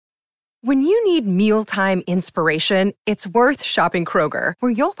When you need mealtime inspiration, it's worth shopping Kroger,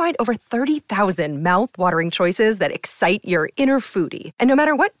 where you'll find over 30,000 mouth-watering choices that excite your inner foodie. And no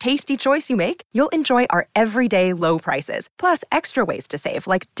matter what tasty choice you make, you'll enjoy our everyday low prices, plus extra ways to save,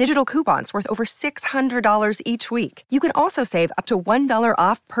 like digital coupons worth over $600 each week. You can also save up to $1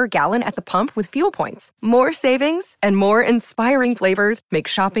 off per gallon at the pump with fuel points. More savings and more inspiring flavors make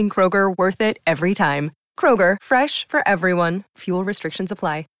shopping Kroger worth it every time. Kroger, fresh for everyone. Fuel restrictions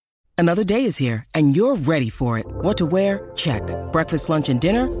apply. Another day is here, and you're ready for it. What to wear? Check. Breakfast, lunch, and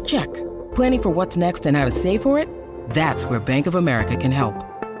dinner? Check. Planning for what's next and how to save for it? That's where Bank of America can help.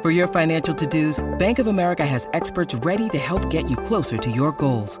 For your financial to-dos, Bank of America has experts ready to help get you closer to your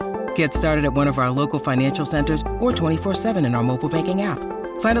goals. Get started at one of our local financial centers or 24/7 in our mobile banking app.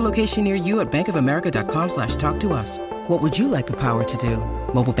 Find a location near you at bankofamerica.com/talktous. What would you like the power to do?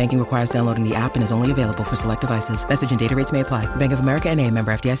 Mobile banking requires downloading the app and is only available for select devices. Message and data rates may apply. Bank of America N.A.,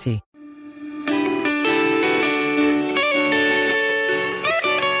 member FDIC.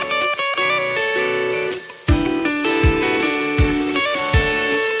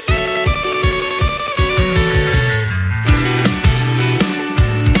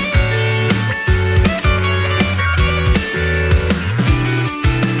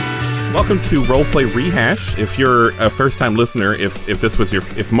 Welcome to Roleplay Rehash. If you're a first-time listener,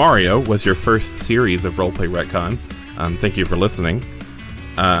 if Mario was your first series of Roleplay Retcon, thank you for listening.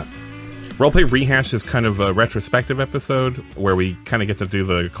 Roleplay Rehash is kind of a retrospective episode where we kind of get to do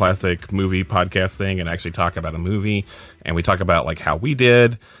the classic movie podcast thing and actually talk about a movie, and we talk about like how we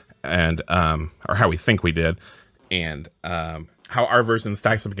did and or how we think we did, and how our version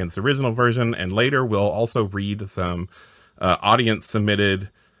stacks up against the original version. And later we'll also read some audience submitted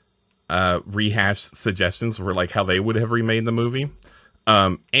rehash suggestions for like how they would have remade the movie.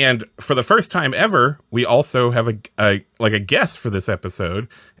 And for the first time ever, we also have a guest for this episode,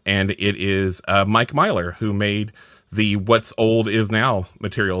 and it is Mike Myler, who made the What's Old Is Now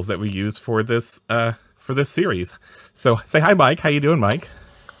materials that we use for this series. So say hi, Mike. How you doing, Mike?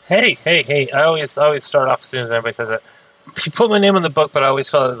 Hey. I always start off as soon as anybody says it. You put my name on the book, but I always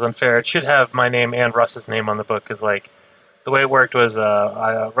felt it was unfair. It should have my name and Russ's name on the book, because like the way it worked was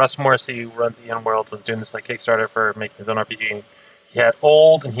Russ Morrissey, who runs Ian World, was doing this like Kickstarter for making his own RPG. He had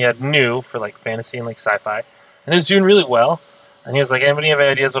old and he had new for like fantasy and like sci-fi, and it was doing really well. And he was like, "Anybody have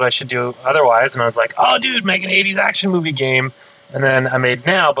ideas what I should do otherwise?" And I was like, "Oh, dude, make an '80s action movie game." And then I made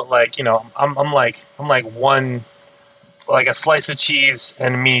Now, but like I'm like one, like a slice of cheese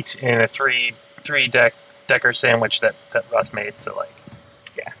and meat in a three decker sandwich that Russ made. So like,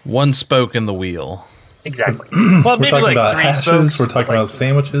 yeah, one spoke in the wheel. Exactly. Well, maybe like about three hashes, spokes. we're talking about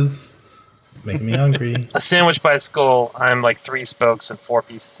sandwiches. Making me hungry. A sandwich by skull. I'm like 3 spokes and 4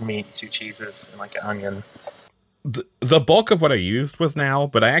 pieces of meat, 2 cheeses, and like an onion. The bulk of what I used was Now,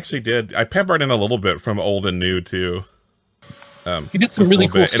 but I peppered in a little bit from old and new too. You did some really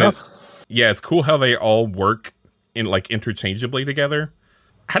cool stuff. It's cool how they all work in like interchangeably together.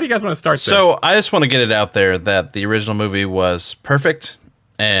 How do you guys want to start this? So I just want to get it out there that the original movie was perfect,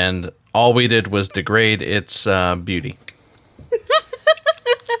 and all we did was degrade its beauty.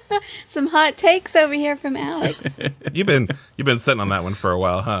 Some hot takes over here from Alex. You've been sitting on that one for a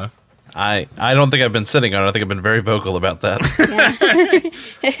while, huh? I don't think I've been sitting on it. I think I've been very vocal about that.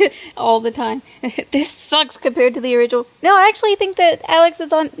 Yeah. All the time. This sucks compared to the original. No, I actually think that Alex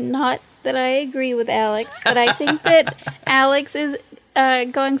is on... Not that I agree with Alex, but I think that Alex is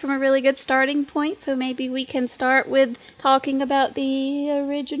going from a really good starting point, so maybe we can start with talking about the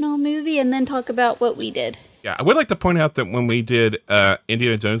original movie and then talk about what we did. Yeah, I would like to point out that when we did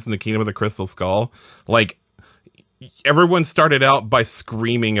Indiana Jones and the Kingdom of the Crystal Skull, like, everyone started out by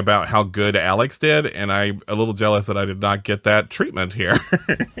screaming about how good Alex did, and I'm a little jealous that I did not get that treatment here.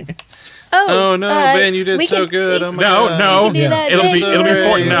 Oh no, Ben, you did so good. Oh my God. No, it'll be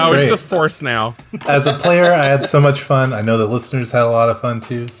forced now. It's great. just forced now. As a player, I had so much fun. I know the listeners had a lot of fun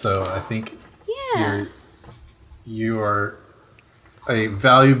too. So I think you are a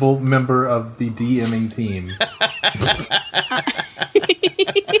valuable member of the DMing team.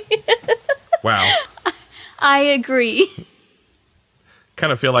 Wow. I agree.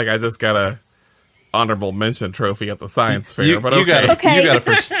 Kind of feel like I just got a honorable mention trophy at the science fair, but you okay. got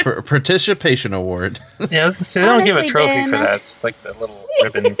a participation award. Yeah, I was gonna say, they don't give a Honestly, trophy Ben, for that. It's just like the little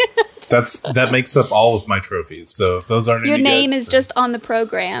ribbon. That makes up all of my trophies. So if those aren't Your any name good, is just on the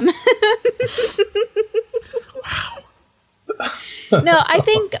program. No, I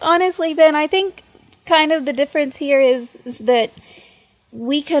think, honestly, Ben, I think kind of the difference here is that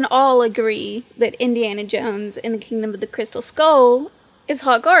we can all agree that Indiana Jones and the Kingdom of the Crystal Skull is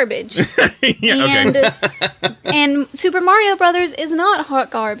hot garbage. Yeah, okay. And Super Mario Brothers is not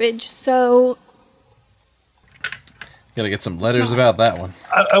hot garbage, so Gotta get some letters about that one.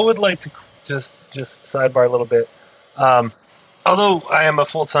 I would like to just sidebar a little bit. Although I am a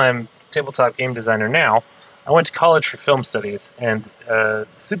full-time tabletop game designer now, I went to college for film studies, and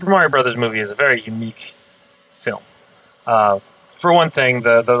Super Mario Brothers movie is a very unique film. For one thing,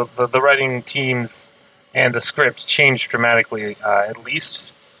 the writing teams and the script changed dramatically at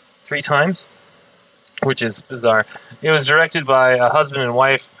least 3 times, which is bizarre. It was directed by a husband and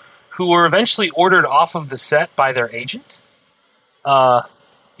wife who were eventually ordered off of the set by their agent.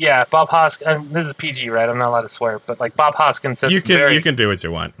 Yeah, Bob Hoskins. This is PG, right? I'm not allowed to swear, but like Bob Hoskins said, You can do what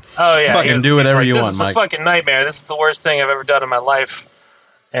you want. Oh yeah, Fucking do whatever you want, This is Mike. a fucking nightmare. This is the worst thing I've ever done in my life.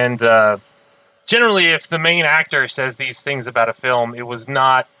 And generally, if the main actor says these things about a film, it was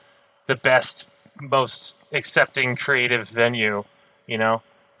not the best, most accepting creative venue, you know?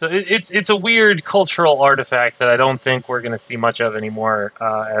 So it's a weird cultural artifact that I don't think we're going to see much of anymore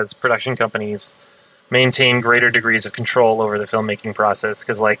as production companies maintain greater degrees of control over the filmmaking process.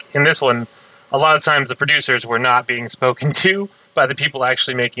 Because, like, in this one, a lot of times the producers were not being spoken to by the people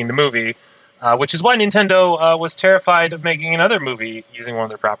actually making the movie, which is why Nintendo was terrified of making another movie using one of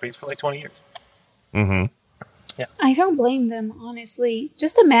their properties for like 20 years. Mm-hmm. I don't blame them, honestly.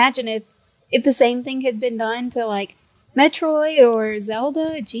 Just imagine if the same thing had been done to, like, Metroid or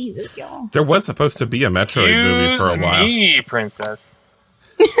Zelda. Jesus, y'all. There was supposed to be a Metroid movie for a while. Excuse me, princess.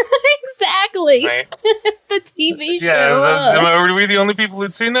 Exactly. Right? The TV show. Yeah, were we the only people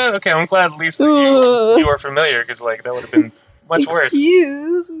who'd seen that? Okay, I'm glad at least that you are familiar, because like that would have been much worse.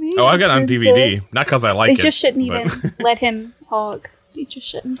 Excuse me. Oh, I got it on princess. DVD. Not because I like They it. just shouldn't but- even let him talk. They just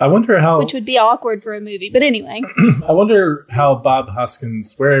shouldn't. I wonder how. Which would be awkward for a movie. But anyway. I wonder how Bob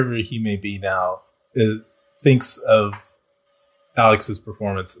Hoskins, wherever he may be now, thinks of Alex's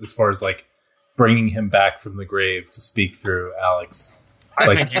performance as far as like bringing him back from the grave to speak through Alex.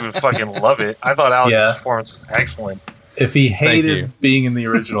 I think you would fucking love it. I thought Alex's Yeah. performance was excellent. If he you. hated being in the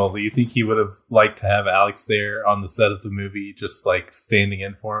original, do you think he would have liked to have Alex there on the set of the movie, just like standing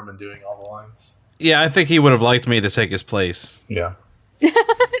in for him and doing all the lines? Yeah, I think he would have liked me to take his place. Yeah.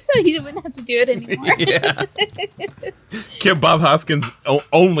 So you wouldn't have to do it anymore. Yeah. Bob Hoskins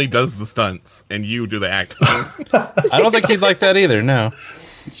only does the stunts, and you do the acting. I don't think he'd like that either, no.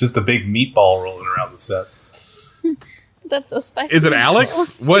 It's just a big meatball rolling around the set. That's a spicy. Is it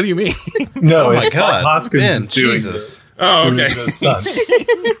Alex? What do you mean? No, Oh my Bob God. Hoskins Ben, is doing Jesus. Oh, doing okay. the stunts.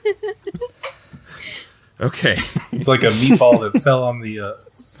 Okay. It's like a meatball that fell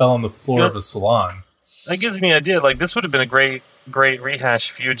on the floor of a salon. That gives me an idea. Like, this would have been a great rehash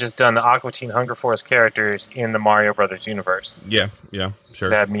if you had just done the Aqua Teen Hunger Force characters in the Mario Brothers universe. Yeah,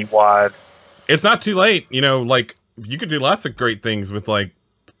 sure. That Meatwad. It's not too late. You know, like, you could do lots of great things with, like,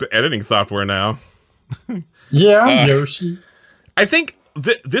 the editing software now. Yeah, Yoshi. I think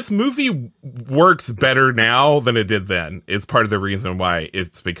this movie works better now than it did then. Is part of the reason why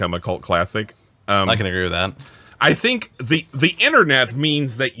it's become a cult classic. I can agree with that. I think the internet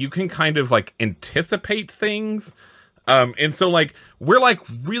means that you can kind of like anticipate things. And so like we're like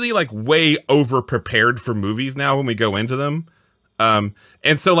really like way over prepared for movies now when we go into them.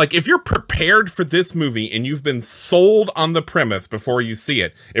 And so like if you're prepared for this movie and you've been sold on the premise before you see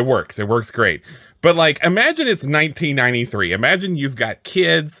it, it works great. But like imagine it's 1993. Imagine you've got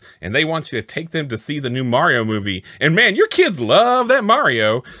kids and they want you to take them to see the new Mario movie, and man, your kids love that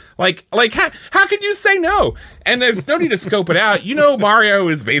Mario. Like how could you say no? And there's no need to scope it out. You know Mario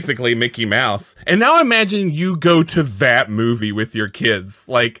is basically Mickey Mouse. And now imagine you go to that movie with your kids.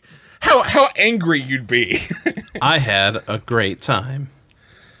 Like how angry you'd be. I had a great time.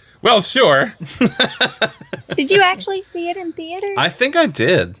 Well, sure. Did you actually see it in theaters? I think I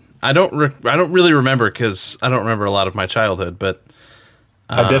did. I don't really remember because I don't remember a lot of my childhood, but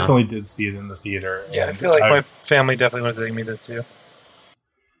I definitely did see it in the theater. Yeah, I and feel like my family definitely wanted to take me this too.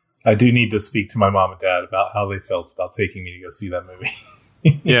 I do need to speak to my mom and dad about how they felt about taking me to go see that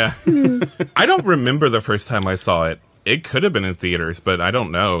movie. Yeah. I don't remember the first time I saw it. It could have been in theaters, but I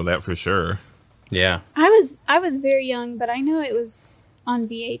don't know that for sure. yeah. I was very young, but I know it was on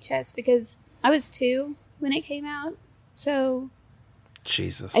VHS because I was 2 when it came out. So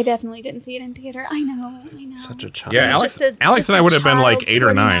Jesus. I definitely didn't see it in theater. I know. Such a child. Yeah, Alex and I would have been like 8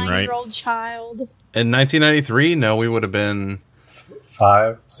 or 9, right? Year-old child. In 1993, no, we would have been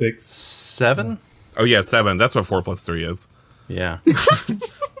 5, 6. 7? Oh yeah, 7. That's what 4 plus 3 is. Yeah.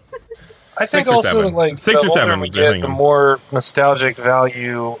 I think 6 or also 7. like 6 the or 7 older we depending get, the on- more nostalgic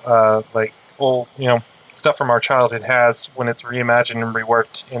value, like well, you know, stuff from our childhood has when it's reimagined and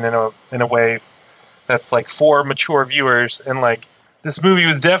reworked in a way that's like for mature viewers. And like this movie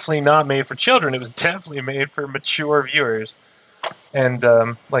was definitely not made for children. It was definitely made for mature viewers. And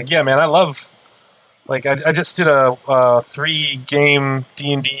yeah, man, I love. Like I just did a 3-game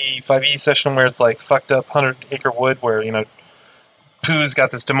D&D 5e session where it's like fucked up 100 Acre Wood, where Pooh's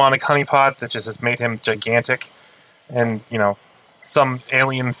got this demonic honeypot that just has made him gigantic, and some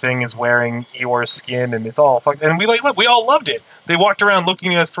alien thing is wearing Eeyore's skin, and it's all fucked. And we all loved it. They walked around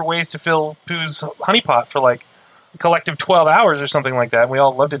looking for ways to fill Pooh's honeypot for like a collective 12 hours or something like that. And we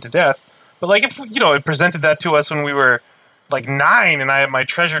all loved it to death. But like if it presented that to us when we were like 9 and I had my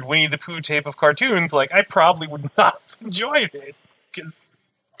treasured Winnie the Pooh tape of cartoons, like I probably would not have enjoyed it because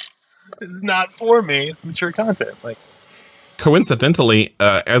it's not for me. It's mature content. Like, coincidentally,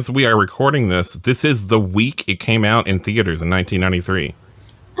 as we are recording this, this is the week it came out in theaters in 1993.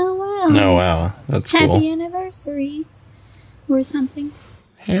 Oh, wow. Oh, wow. That's cool. Happy anniversary or something.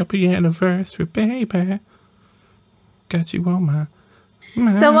 Happy anniversary, baby. Got you on my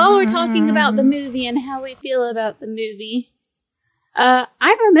So while we're talking about the movie and how we feel about the movie, I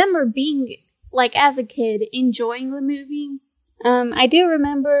remember being, like, as a kid, enjoying the movie. I do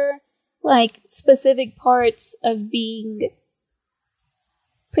remember, like, specific parts of being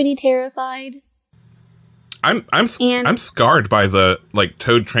pretty terrified. I'm scarred by the, like,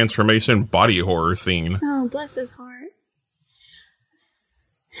 Toad transformation body horror scene. Oh, bless his heart.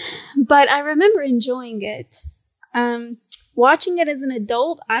 But I remember enjoying it. Watching it as an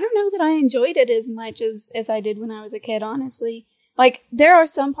adult, I don't know that I enjoyed it as much as I did when I was a kid, honestly. Like, there are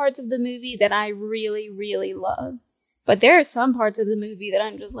some parts of the movie that I really, really love. But there are some parts of the movie that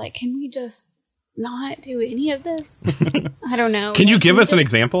I'm just like, can we just not do any of this? I don't know. Can you give us an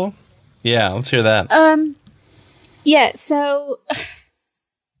example? Yeah, let's hear that. Yeah, so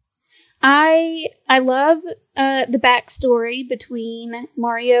I love the backstory between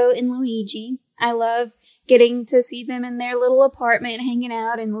Mario and Luigi. I love getting to see them in their little apartment hanging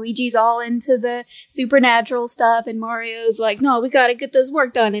out, and Luigi's all into the supernatural stuff, and Mario's like, no, we gotta get this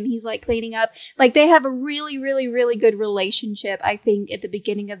work done, and he's like cleaning up. Like, they have a really, really, really good relationship, I think, at the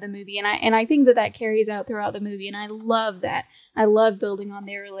beginning of the movie, and I think that carries out throughout the movie, and I love that. I love building on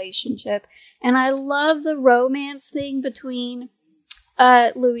their relationship, and I love the romance thing between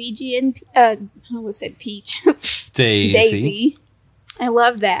Luigi and I almost said Peach. Daisy. I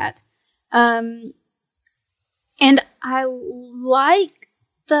love that. And I like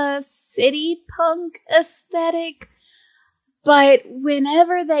the city punk aesthetic, but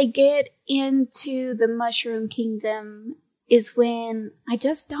whenever they get into the Mushroom Kingdom is when I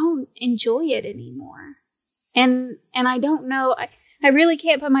just don't enjoy it anymore. And I don't know, I really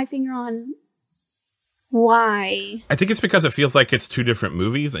can't put my finger on why. I think it's because it feels like it's two different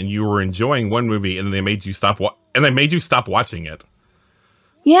movies, and you were enjoying one movie, and they made you stop watching it.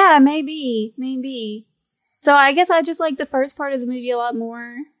 Yeah, maybe. So I guess I just like the first part of the movie a lot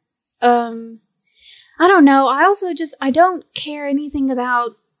more. I don't know. I also I don't care anything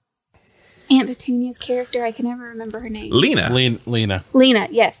about Aunt Petunia's character. I can never remember her name. Lena. Lena,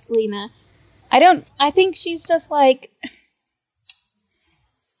 yes, Lena. I think she's just like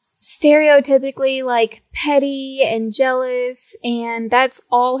stereotypically like petty and jealous, and that's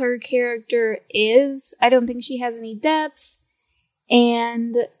all her character is. I don't think she has any depth,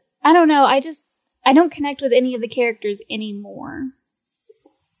 and I don't know. I don't connect with any of the characters anymore.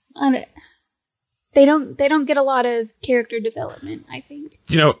 They don't get a lot of character development, I think.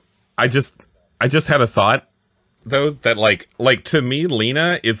 I just had a thought though that like to me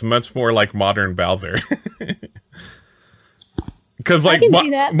Lena is much more like modern Bowser. Cuz like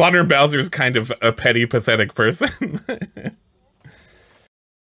modern Bowser is kind of a petty, pathetic person.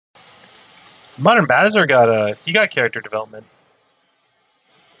 Modern Bowser got character development.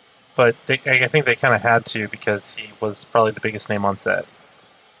 But I think they kind of had to because he was probably the biggest name on set.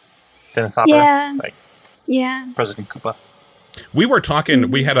 Dennis Hopper. Yeah. President Koopa. We were talking,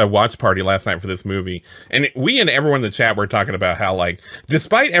 we had a watch party last night for this movie, and we and everyone in the chat were talking about how, like,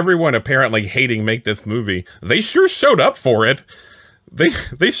 despite everyone apparently hating Make This Movie, they sure showed up for it.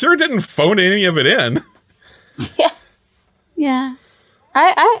 They sure didn't phone any of it in. Yeah.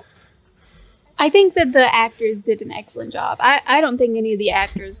 I think that the actors did an excellent job. I don't think any of the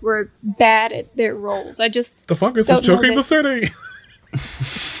actors were bad at their roles. The fungus is choking the city.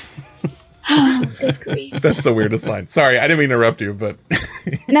 Oh, good grief. That's the weirdest line. Sorry, I didn't mean to interrupt you, but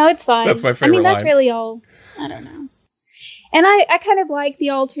no, it's fine. That's my favorite line. That's really all. I don't know. And I kind of like the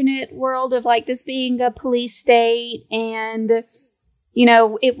alternate world of like this being a police state, and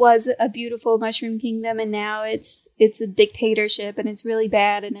it was a beautiful Mushroom Kingdom, and now it's a dictatorship, and it's really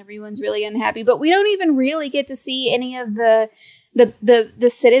bad, and everyone's really unhappy. But we don't even really get to see any of the the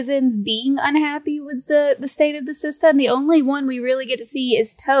citizens being unhappy with the state of the system. The only one we really get to see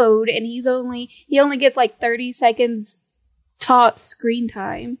is Toad, and he only gets like 30 seconds top screen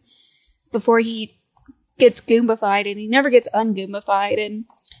time before he gets Goombified, and he never gets ungoombified. And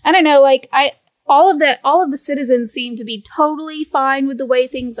I don't know, like all of the citizens seem to be totally fine with the way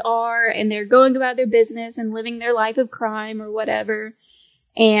things are, and they're going about their business and living their life of crime or whatever.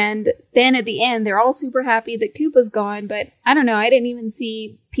 And then at the end, they're all super happy that Koopa's gone, but I don't know, I didn't even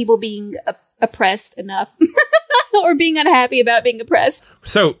see people being oppressed enough or being unhappy about being oppressed.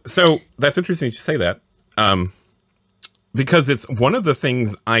 So that's interesting you say that, because it's one of the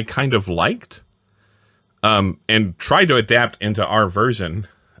things I kind of liked, and tried to adapt into our version.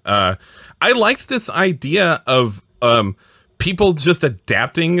 I liked this idea of people just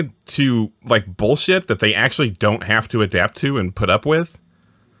adapting to like bullshit that they actually don't have to adapt to and put up with.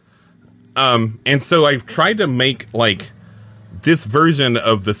 And so I've tried to make like this version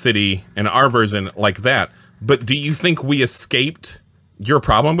of the city and our version like that. But do you think we escaped your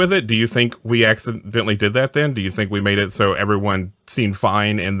problem with it? Do you think we accidentally did that then? Do you think we made it so everyone seemed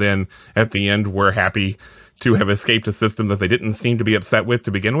fine, and then at the end we're happy to have escaped a system that they didn't seem to be upset with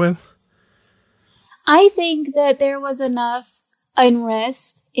to begin with? I think that there was enough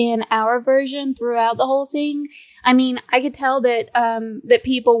unrest in our version throughout the whole thing. I mean, I could tell that that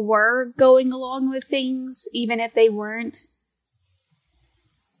people were going along with things, even if they weren't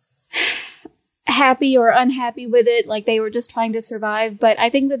happy or unhappy with it, like they were just trying to survive. But I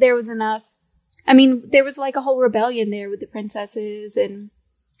think that there was enough. I mean, there was like a whole rebellion there with the princesses, and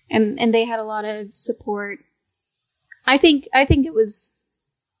they had a lot of support. I think it was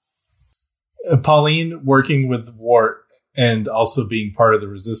Pauline working with Wart and also being part of the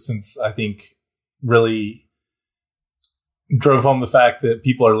resistance, I think really drove home the fact that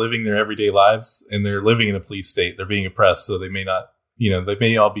people are living their everyday lives and they're living in a police state. They're being oppressed, so they may not, they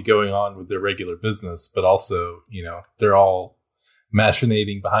may all be going on with their regular business, but also, they're all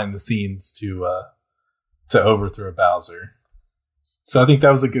machinating behind the scenes to overthrow Bowser. So I think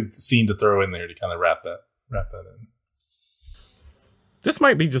that was a good scene to throw in there to kind of wrap that in. This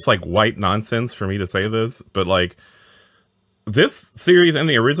might be just like white nonsense for me to say this, but like this series and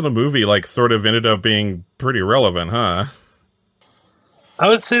the original movie like sort of ended up being pretty relevant, huh? I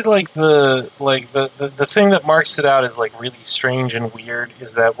would say the thing that marks it out as like really strange and weird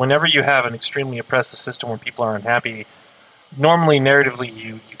is that whenever you have an extremely oppressive system where people are unhappy, normally narratively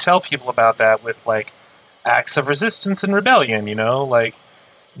you tell people about that with like acts of resistance and rebellion,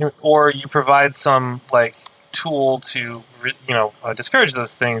 or you provide some like tool to discourage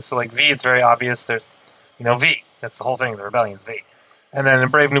those things. So like V, it's very obvious. There's V. That's the whole thing. The rebellion's V. And then in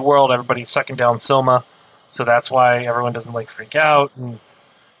Brave New World, everybody's sucking down Soma, so that's why everyone doesn't like freak out. And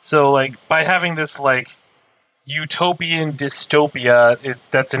so like by having this like utopian dystopia,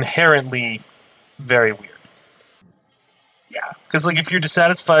 that's inherently very weird. Yeah, because like if you're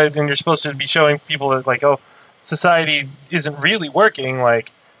dissatisfied and you're supposed to be showing people that like, oh, society isn't really working,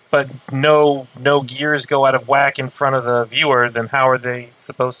 like, but no gears go out of whack in front of the viewer, then how are they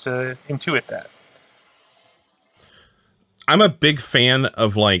supposed to intuit that? I'm a big fan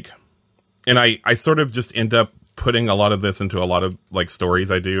of like, and I sort of just end up putting a lot of this into a lot of like stories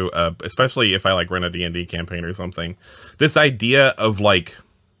I do, especially if I like run a D&D campaign or something. This idea of like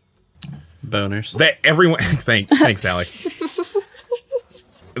boners that everyone thanks Allie.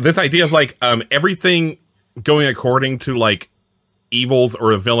 This idea of like everything going according to like evils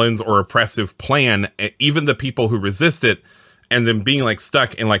or a villain's or oppressive plan, even the people who resist it, and then being like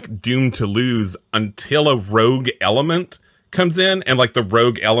stuck and like doomed to lose until a rogue element comes in, and like the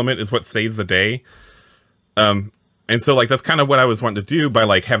rogue element is what saves the day. And so like that's kind of what I was wanting to do by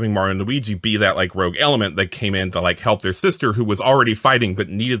like having Mario and Luigi be that like rogue element that came in to like help their sister who was already fighting but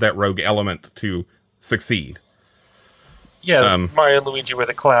needed that rogue element to succeed. Yeah, Mario and Luigi were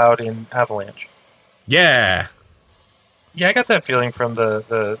the Cloud in Avalanche. Yeah. Yeah, I got that feeling from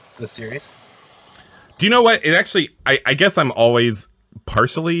the series. Do you know what? It actually, I guess I'm always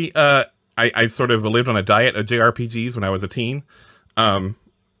partially, I sort of lived on a diet of JRPGs when I was a teen.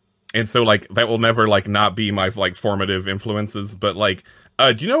 And so like, that will never like not be my like formative influences. But like,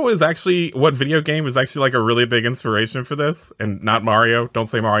 do you know what video game is actually like a really big inspiration for this? And not Mario. Don't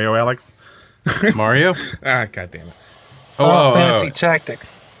say Mario, Alex. Mario? Ah, God damn it. Final Fantasy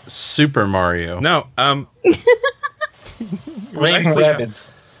Tactics. Super Mario. No, Raven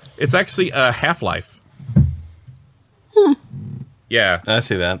Rabbids. It's actually Half-Life. Yeah. I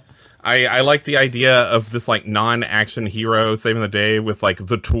see that. I like the idea of this like non-action hero saving the day with like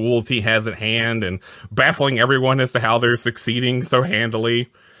the tools he has at hand and baffling everyone as to how they're succeeding so handily.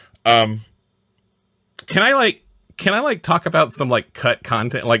 Can can I like talk about some like cut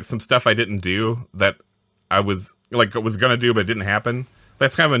content, like some stuff I didn't do that I was gonna do but didn't happen?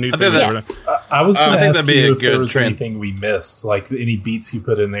 That's kind of a new thing. Yes. I was going to ask that'd be you a if there good was trend. anything we missed, like any beats you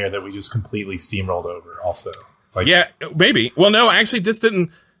put in there that we just completely steamrolled over. Also, like, Yeah, maybe. Well, no, actually, this didn't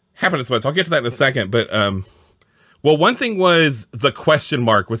happen as much. I'll get to that in a second. But well, one thing was the question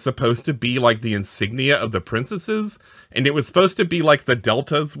mark was supposed to be like the insignia of the princesses, and it was supposed to be like the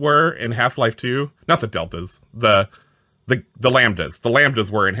deltas were in Half-Life 2. Not the deltas, the lambdas. The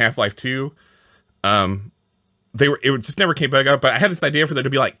lambdas were in Half-Life 2. It just never came back up, but I had this idea for there to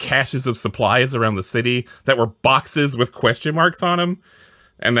be like caches of supplies around the city that were boxes with question marks on them.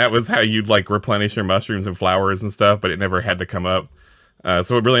 And that was how you'd like replenish your mushrooms and flowers and stuff, but it never had to come up.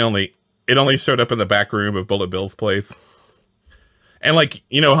 So it really only showed up in the back room of Bullet Bill's place. And like,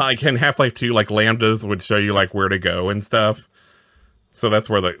 you know, how like in Half-Life 2, like lambdas would show you like where to go and stuff. So that's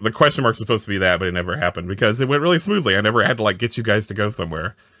where the question marks were supposed to be that, but it never happened because it went really smoothly. I never had to like get you guys to go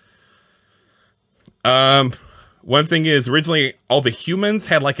somewhere. One thing is, originally, all the humans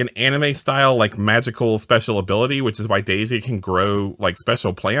had, like, an anime-style, like, magical special ability, which is why Daisy can grow, like,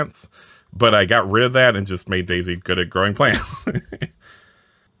 special plants. But I got rid of that and just made Daisy good at growing plants.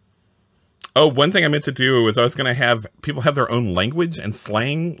 Oh, one thing I meant to do was I was going to have people have their own language and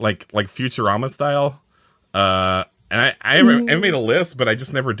slang, like Futurama style. And I made a list, but I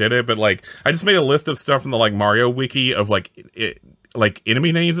just never did it. But, like, I just made a list of stuff from the, like, Mario wiki of, like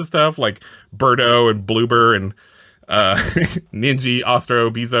enemy names and stuff, like Birdo and Bloober and Ninja, Ostro,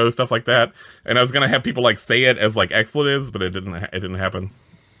 Bezo, stuff like that. And I was gonna have people like say it as like expletives, but it didn't happen.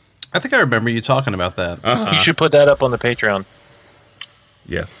 I think I remember you talking about that. You should put that up on the Patreon.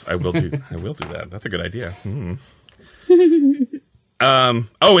 Yes, I will do. I will do that. That's a good idea.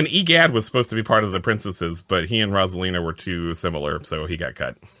 Oh, and Egad was supposed to be part of the princesses, but he and Rosalina were too similar, so he got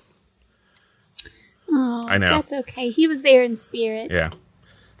cut. Oh, I know. That's okay. He was there in spirit. Yeah.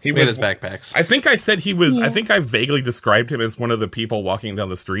 He With was his backpacks. I think I said he was. Yeah. I think I vaguely described him as one of the people walking down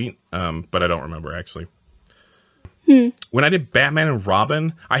the street, but I don't remember actually. When I did Batman and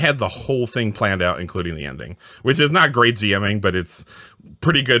Robin, I had the whole thing planned out, including the ending, which is not great GMing, but it's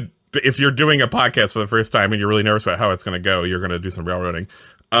pretty good. If you're doing a podcast for the first time and you're really nervous about how it's going to go, you're going to do some railroading.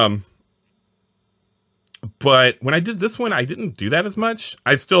 But when I did this one, I didn't do that as much.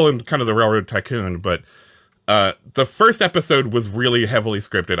 I still am kind of the railroad tycoon, but the first episode was really heavily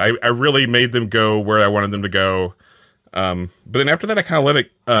scripted. I really made them go where I wanted them to go. But then after that, I kind of let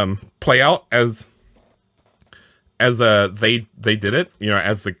it play out as they did it, you know,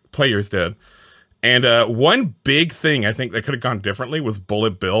 as the players did. And one big thing I think that could have gone differently was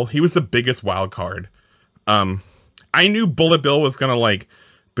Bullet Bill. He was the biggest wild card. I knew Bullet Bill was gonna like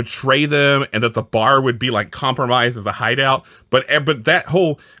betray them and that the bar would be like compromised as a hideout, but that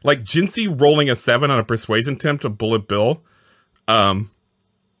whole like Jinsey rolling a 7 on a persuasion attempt to Bullet Bill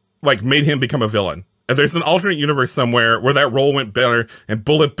like made him become a villain. And there's an alternate universe somewhere where that roll went better and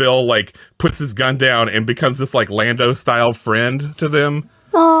Bullet Bill like puts his gun down and becomes this like Lando style friend to them.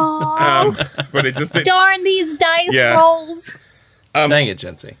 Aww. But it just Darn these dice rolls. Dang it,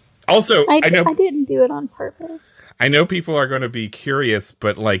 Jinsey. Also, I know I didn't do it on purpose. I know people are going to be curious,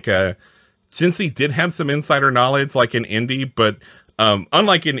 but like Jinsey did have some insider knowledge like in Indy, but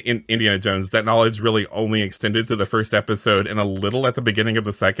unlike in Indiana Jones, that knowledge really only extended to the first episode and a little at the beginning of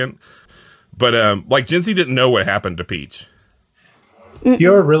the second. But like Jinsey didn't know what happened to Peach.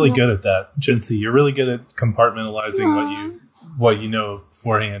 You're really good at that, Jinsey. You're really good at compartmentalizing what you know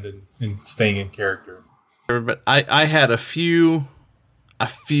beforehand and staying in character. But I had a few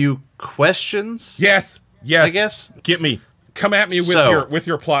questions. Yes. I guess. Come at me with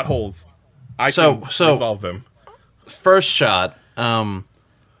your plot holes. I can resolve them. First shot,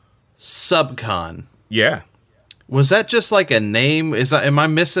 Subcon. Yeah. Was that just like a name? Am I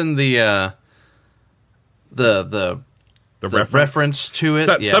missing the reference to it?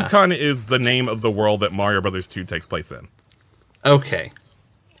 Subcon is the name of the world that Mario Brothers 2 takes place in. Okay.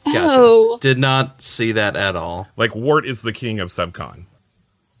 Gotcha. Oh. Did not see that at all. Like Wart is the king of Subcon.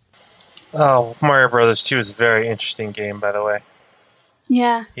 Oh, Mario Brothers 2 is a very interesting game, by the way.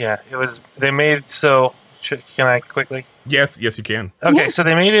 Yeah. Yeah, it was. They made so. Can I quickly? Yes, you can. Okay, Yeah. so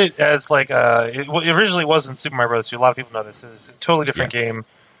they made it as like it originally wasn't Super Mario Bros. 2. A lot of people know this. It's a totally different game.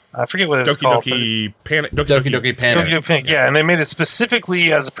 I forget what it was called. Doki Panic. Doki Doki Panic. Doki Doki Panic. Yeah, and they made it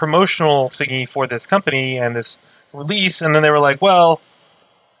specifically as a promotional thingy for this company and this release. And then they were like, well,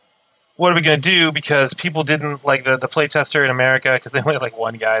 what are we going to do? Because people didn't like the playtester in America, because they only had like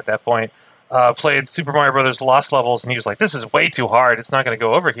one guy at that point, played Super Mario Brothers Lost Levels, and he was like, this is way too hard. It's not going to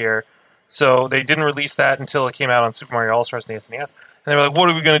go over here. So they didn't release that until it came out on Super Mario All-Stars and the SNES. they were like, what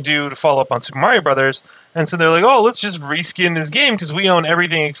are we going to do to follow up on Super Mario Brothers? And so they're like, oh, let's just reskin this game because we own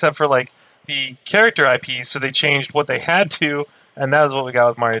everything except for like the character IPs. So they changed what they had to, and that was what we got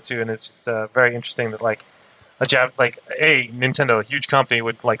with Mario 2. And it's just very interesting that like Nintendo, a huge company,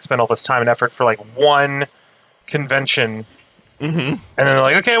 would like spend all this time and effort for like one convention, and then they're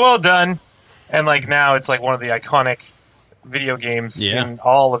like, okay, well done. And like now it's like one of the iconic video games in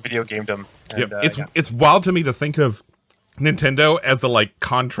all of video gamedom. And, it's wild to me to think of Nintendo as a like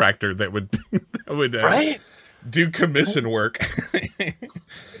contractor that would do commission work.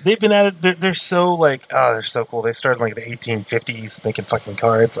 They've been at it. They're so like they're so cool. They started like the 1850s making fucking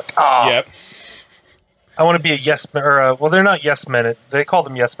cards. Like I want to be a yes man. Or well, they're not yes men. They call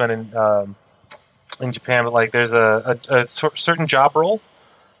them yes men in Japan. But like there's a certain job role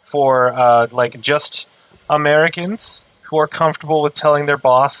for like just Americans who are comfortable with telling their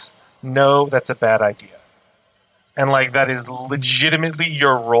boss, no, that's a bad idea. And like that is legitimately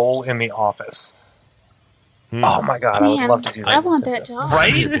your role in the office. Oh my god, I would love to do that. I want that job.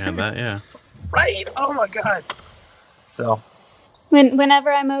 Right? Right? Oh my god. So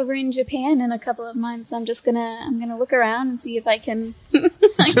whenever I'm over in Japan in a couple of months, I'm gonna look around and see if I can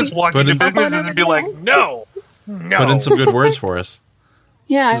just walk into businesses and be like, no. Put in some good words for us.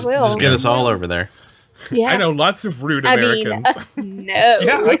 Yeah, I will. Just get us all over there. Yeah. I know lots of rude Americans. No.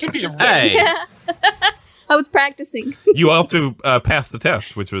 Yeah, I could be a Hey. I was practicing. You also passed the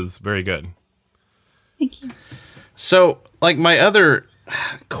test, which was very good. Thank you. So, like my other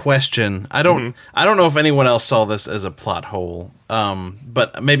question, I don't know if anyone else saw this as a plot hole,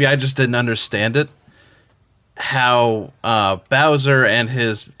 but maybe I just didn't understand it. How Bowser and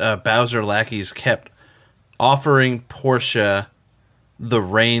his Bowser lackeys kept offering Portia the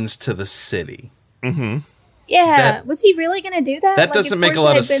reins to the city. Mm-hmm. Yeah, was he really going to do that? That doesn't make a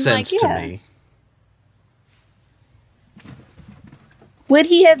lot of sense to me. Would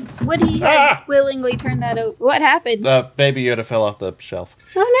he have willingly turned that over? What happened? Baby Yoda fell off the shelf.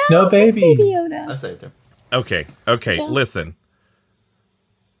 Oh no! No, baby. Yoda. I saved him. Okay. Listen,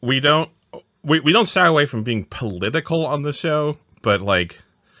 we don't shy away from being political on the show, but like,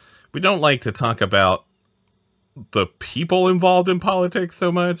 we don't like to talk about the people involved in politics so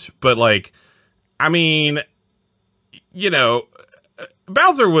much. But like, I mean, you know,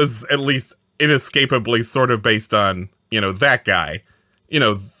 Bowser was at least inescapably sort of based on, you know, that guy.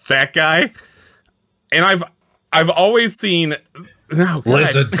 And I've always seen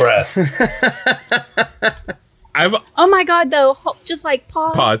lizard breath. Oh my god, though, just like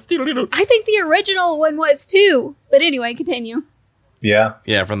pause. I think the original one was too. But anyway, continue.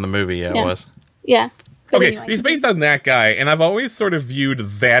 Yeah, from the movie, it was. Yeah. Okay, anyway, he's based on that guy, and I've always sort of viewed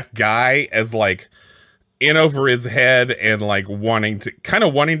that guy as like in over his head and like wanting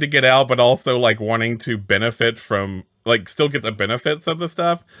to get out, but also like wanting to benefit from, like, still get the benefits of the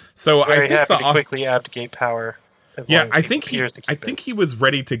stuff. So very I think happy to quickly abdicate power. I think he was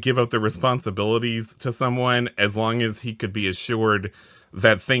ready to give up the responsibilities to someone as long as he could be assured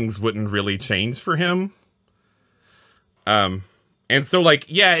that things wouldn't really change for him. And so like,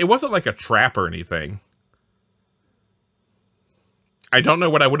 yeah, it wasn't like a trap or anything. I don't know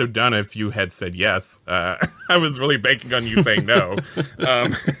what I would have done if you had said yes. I was really banking on you saying no.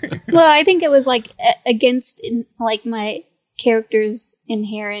 Well, I think it was like against like my character's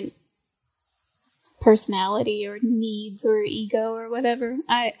inherent personality or needs or ego or whatever.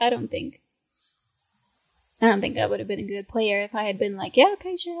 I don't think I would have been a good player if I had been like, yeah,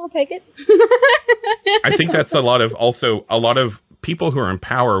 okay, sure, I'll take it. I think that's a lot of people who are in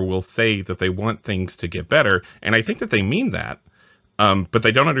power will say that they want things to get better, and I think that they mean that. But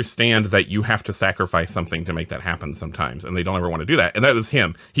they don't understand that you have to sacrifice something to make that happen sometimes, and they don't ever want to do that. And that was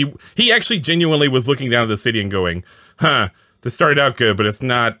him. He actually genuinely was looking down at the city and going, this started out good, but it's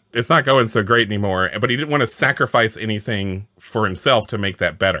not going so great anymore. But he didn't want to sacrifice anything for himself to make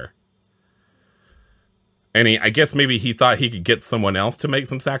that better. And I guess maybe he thought he could get someone else to make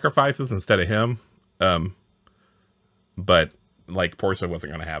some sacrifices instead of him. But like Portia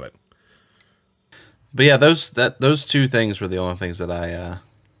wasn't going to have it. But yeah, those two things were the only things that I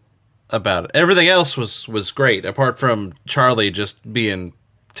about it. Everything else was great, apart from Charlie just being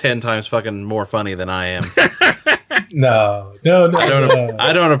 10 times fucking more funny than I am. No.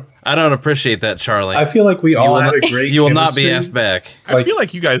 I don't appreciate that, Charlie. I feel like we all had a great. You will not be asked back. I feel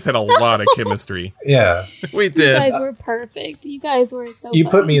like you guys had a lot of chemistry. Yeah, we did. You guys were perfect. You guys were so. You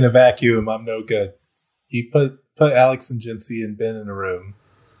funny. put me in a vacuum. I'm no good. You put Alex and Jinsey and Ben in a room.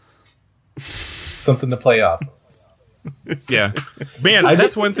 Something to play off of. Yeah. Man,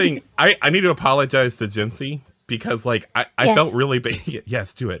 that's one thing. I need to apologize to Jinsey because, like, I felt really bad.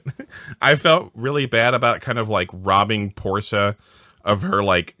 Yes, do it. I felt really bad about kind of, like, robbing Portia of her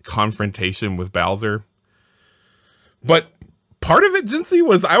like confrontation with Bowser. But part of it, Jinsey,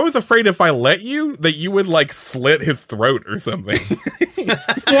 was I was afraid if I let you, that you would like slit his throat or something.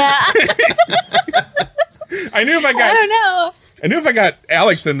 Yeah. I knew I don't know. I knew if I got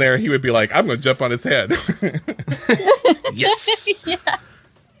Alex in there, he would be like, I'm going to jump on his head. Yes. Yeah.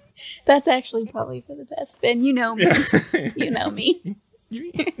 That's actually probably for the best, Ben. You know me. You know me.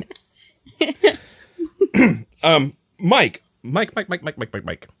 Mike.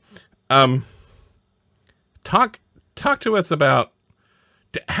 Talk to us about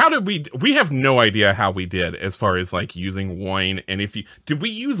how did we have no idea how we did as far as like using Wine, and did we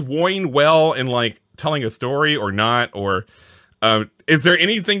use Wine well in like telling a story or not, or is there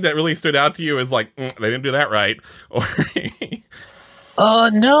anything that really stood out to you as like they didn't do that right, or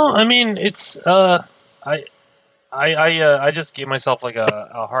no, I mean it's I just gave myself like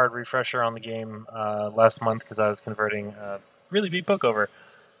a hard refresher on the game last month because I was converting a really big book over,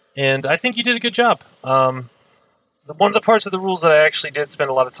 and I think you did a good job. One of the parts of the rules that I actually did spend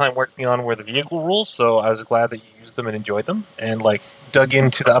a lot of time working on were the vehicle rules, so I was glad that you used them and enjoyed them, and like dug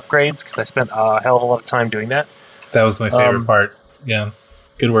into the upgrades because I spent a hell of a lot of time doing that. That was my favorite part. Yeah,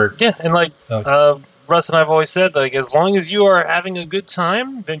 good work. Yeah, and like Russ and I've always said, like as long as you are having a good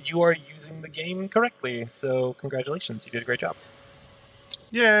time, then you are using the game correctly. So congratulations, you did a great job.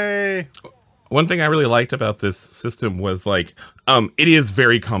 Yay! One thing I really liked about this system was like it is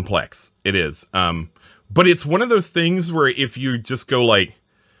very complex. It is. But it's one of those things where if you just go like,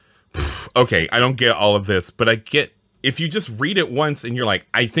 okay, I don't get all of this, but I get, if you just read it once and you're like,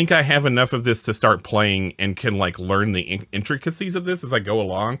 I think I have enough of this to start playing and can like learn the intricacies of this as I go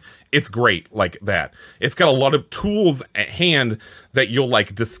along, it's great like that. It's got a lot of tools at hand that you'll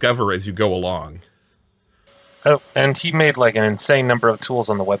like discover as you go along. Oh, and he made like an insane number of tools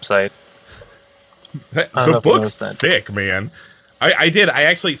on the website. The book's thick, man. I did.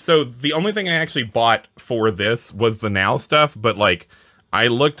 So the only thing I actually bought for this was the Now stuff, but like I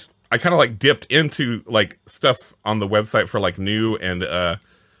kind of like dipped into like stuff on the website for like new and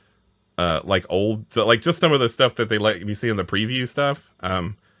like old, so, like just some of the stuff that they let you see in the preview stuff.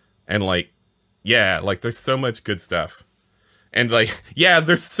 And like, yeah, like there's so much good stuff. And like, yeah,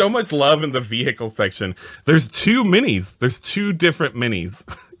 there's so much love in the vehicle section. There's two minis. There's two different minis.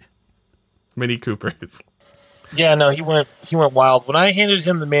 Mini Coopers. Yeah, no, he went wild. When I handed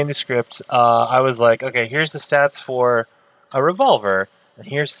him the manuscript, I was like, okay, here's the stats for a revolver, and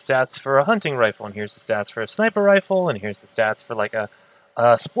here's the stats for a hunting rifle, and here's the stats for a sniper rifle, and here's the stats for like a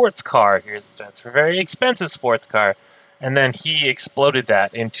sports car, here's the stats for a very expensive sports car. And then he exploded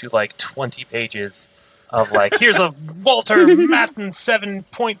that into like 20 pages of like, here's a Walter Matthon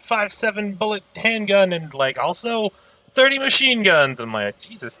 7.57 bullet handgun, and like also 30 machine guns. I'm like,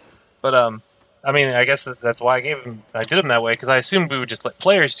 Jesus. But I mean, I guess that's why I did him that way, because I assumed we would just let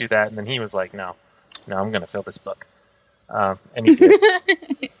players do that, and then he was like, no, I'm going to fill this book. And he did.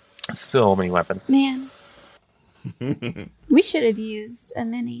 So many weapons. Man. We should have used a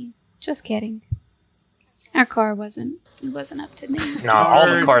mini. Just kidding. Our car wasn't up to me. No, all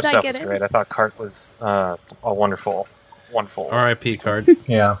the car I stuff get was it. great. I thought Cart was a wonderful. R.I.P. Cart.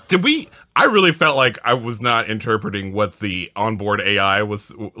 Yeah. I really felt like I was not interpreting what the onboard AI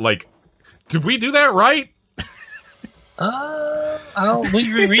was like. Did we do that right? I'll let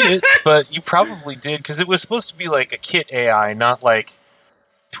you reread it, but you probably did, because it was supposed to be like a kit AI, not like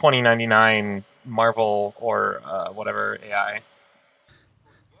 2099 Marvel or whatever AI.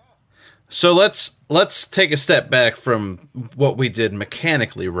 So let's take a step back from what we did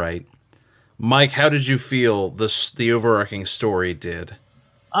mechanically right. Mike, how did you feel the overarching story did?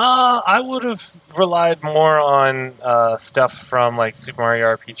 I would have relied more on stuff from like Super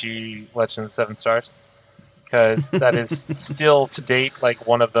Mario RPG Legend of the Seven Stars, because that is still to date like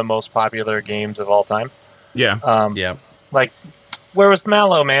one of the most popular games of all time. Yeah. Yeah. Like, where was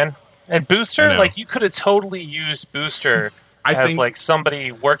Mallow, man? And Booster, like you could have totally used Booster as like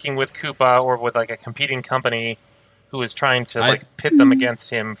somebody working with Koopa or with like a competing company who was trying to like pit them against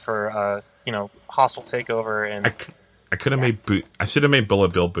him for hostile takeover. And I could have I should have made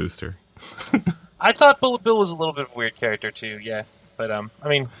Bullet Bill Booster. I thought Bullet Bill was a little bit of a weird character too, yeah. But I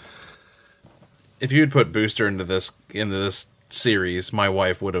mean, if you had put Booster into this series, my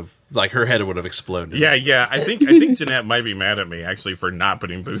wife would have, like, her head would have exploded. Yeah. I think Jeanette might be mad at me actually for not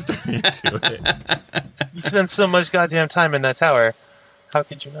putting Booster into it. You spent so much goddamn time in that tower. How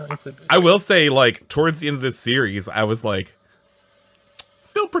could you not include Booster? I will say, like, towards the end of this series, I was like,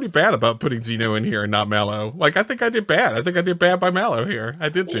 feel pretty bad about putting Gino in here and not Mallow. Like, I think I did bad. I think I did bad by Mallow here. I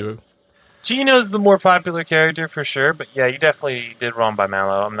did do. Gino's the more popular character for sure, but yeah, you definitely did wrong by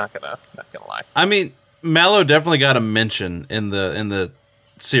Mallow. I'm not gonna lie. I mean, Mallow definitely got a mention in the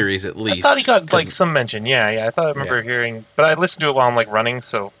series at least. I thought he got like some mention. Yeah. I thought I remember hearing, but I listened to it while I'm like running,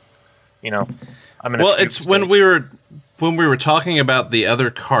 so I'm in. Well, it's when we were talking about the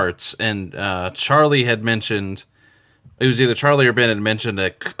other carts, and Charlie had mentioned, it was either Charlie or Ben had mentioned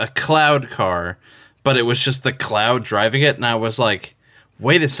a cloud car, but it was just the cloud driving it, and I was like,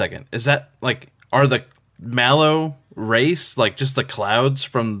 wait a second, is that like, are the Mallow race like just the clouds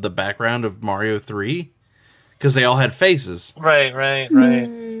from the background of Mario 3? Because they all had faces. Right.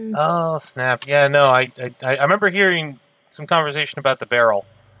 Oh, snap. Yeah, no, I remember hearing some conversation about the barrel.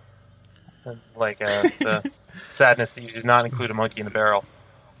 Like, the sadness that you did not include a monkey in the barrel.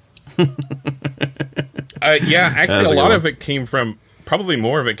 Yeah, actually, a lot of it came from, probably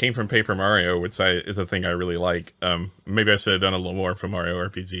more of it came from Paper Mario, which is a thing I really like. Maybe I should have done a little more from Mario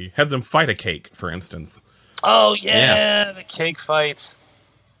RPG. Had them fight a cake, for instance. Oh, yeah. The cake fights.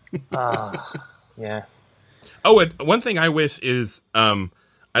 Yeah. Oh, and one thing I wish is,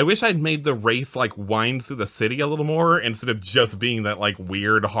 I wish I'd made the race, like, wind through the city a little more, instead of just being that, like,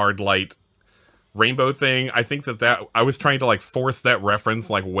 weird, hard light rainbow thing. I think that I was trying to, like, force that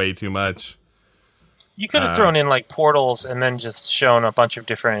reference, like, way too much. You could have thrown in, like, portals and then just shown a bunch of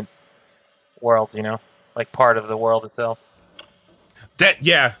different worlds, like part of the world itself.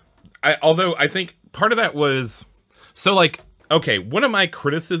 Although I think part of that was, so, like, okay, one of my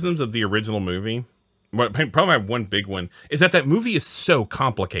criticisms of the original movie, probably my one big one, is that movie is so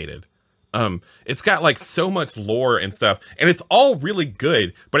complicated. It's got like so much lore and stuff, and it's all really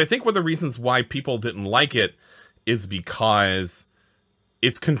good, but I think one of the reasons why people didn't like it is because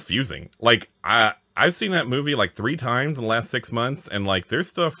it's confusing. Like, I've seen that movie like 3 times in the last 6 months, and like there's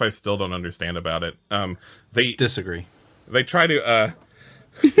stuff I still don't understand about it. They disagree. They try to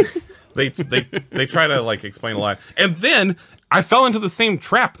they try to like explain a lot, and then I fell into the same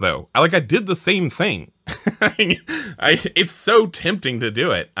trap though. I did the same thing. It's so tempting to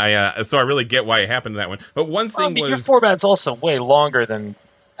do it. So I really get why it happened to that one. But one thing was, your format's also way longer than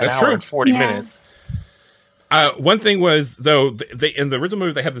an hour and 40 minutes. One thing was, though, they in the original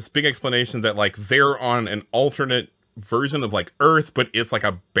movie, they have this big explanation that, like, they're on an alternate version of, like, Earth, but it's, like,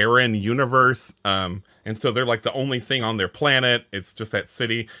 a barren universe, and so they're, like, the only thing on their planet. It's just that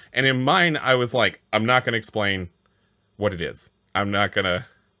city. And in mine, I was like, I'm not going to explain what it is. I'm not going to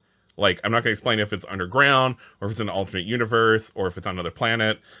explain if it's underground, or if it's an alternate universe, or if it's on another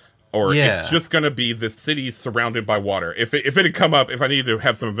planet, or it's just going to be this city surrounded by water. If it had come up, if I needed to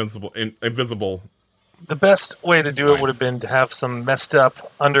have some invisible... The best way to do it would have been to have some messed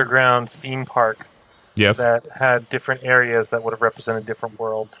up underground theme park that had different areas that would have represented different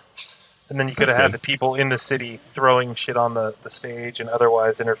worlds. And then you could have had the people in the city throwing shit on the stage and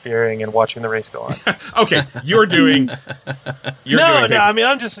otherwise interfering and watching the race go on. Okay, you're doing... No, I mean,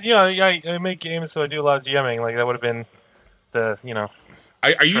 I'm just, I make games, so I do a lot of GMing. Like, that would have been the,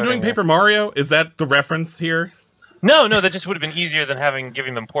 Are you doing Paper Mario? Is that the reference here? No, that just would have been easier than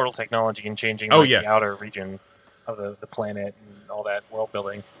giving them portal technology and changing the outer region of the planet and all that world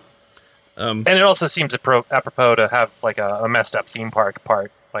building. And it also seems apropos to have like a messed up theme park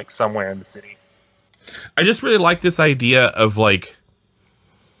part like somewhere in the city. I just really like this idea of like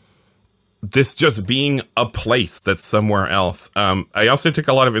this just being a place that's somewhere else. I also took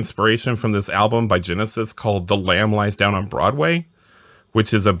a lot of inspiration from this album by Genesis called The Lamb Lies Down on Broadway,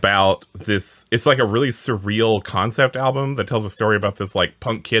 which is about this, it's like a really surreal concept album that tells a story about this like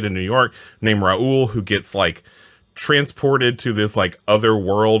punk kid in New York named Raul who gets like transported to this like other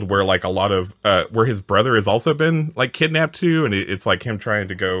world where like a lot of, where his brother has also been like kidnapped to, and it's like him trying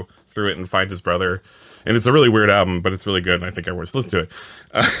to go through it and find his brother. And it's a really weird album, but it's really good, and I think everyone should listen to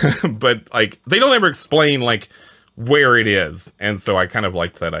it. But like, they don't ever explain like where it is, and so I kind of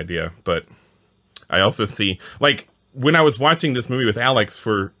liked that idea. But I also see, like, when I was watching this movie with Alex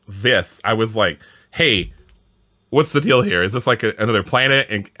for this, I was like, hey, what's the deal here? Is this like another planet?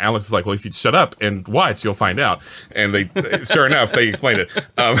 And Alex was like, well, if you'd shut up and watch, you'll find out. And they, sure enough, they explained it.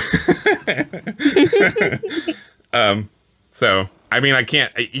 So, I mean,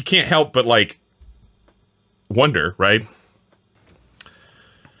 you can't help but like wonder, right?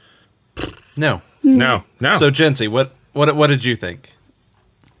 No. So, Jency, what did you think?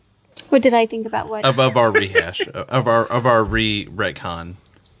 What did I think about what? Of our rehash, of our retcon.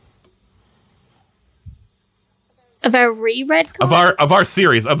 Of our retcon? Of our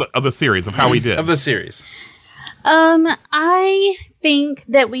series, of the series, of how we did. Of the series. I think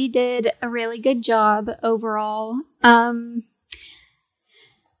that we did a really good job overall.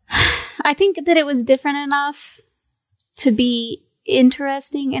 I think that it was different enough to be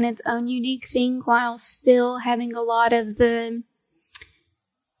interesting in its own unique thing while still having a lot of the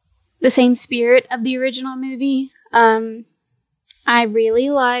the same spirit of the original movie. I really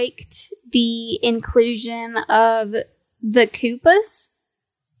liked the inclusion of the Koopas,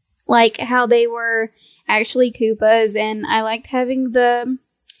 like how they were actually Koopas, and I liked having the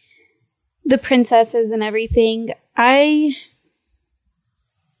princesses and everything. I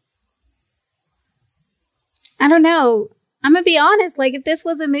don't know. I'm gonna be honest, like, if this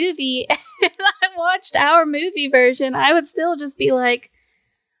was a movie and I watched our movie version, I would still just be like,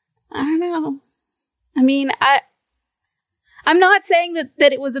 I don't know. I mean, I'm not saying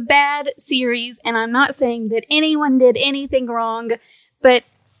that it was a bad series, and I'm not saying that anyone did anything wrong, but...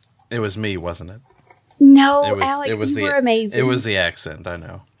 It was me, wasn't it? No, Alex, you were amazing. It was the accent, I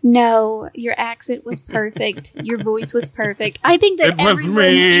know. No, your accent was perfect. Your voice was perfect. I think that everyone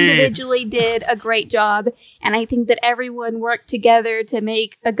individually did a great job, and I think that everyone worked together to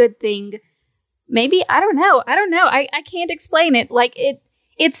make a good thing. Maybe, I don't know. I can't explain it. Like,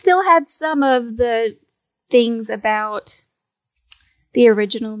 it still had some of the things about the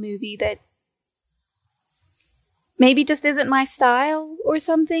original movie that maybe just isn't my style or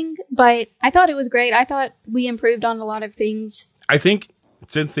something, but I thought it was great. I thought we improved on a lot of things. I think,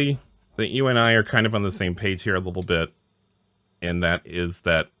 Cincy, that you and I are kind of on the same page here a little bit, and that is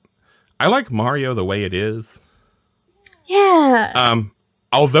that I like Mario the way it is. Yeah.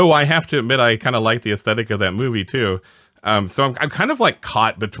 Although I have to admit I kind of like the aesthetic of that movie too. So I'm kind of like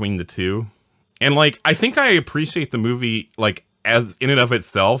caught between the two. And like, I think I appreciate the movie like as in and of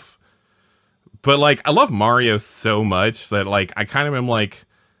itself. But like, I love Mario so much that like, I kind of am like,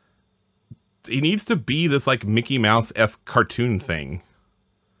 he needs to be this like Mickey Mouse-esque cartoon thing.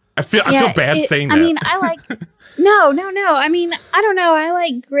 I feel bad saying that. I mean, I like, no. I mean, I don't know. I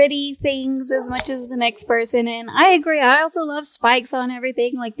like gritty things as much as the next person. And I agree. I also love spikes on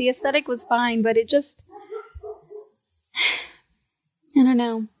everything. Like, the aesthetic was fine, but it just, I don't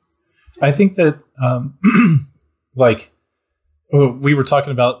know. I think that, like, we were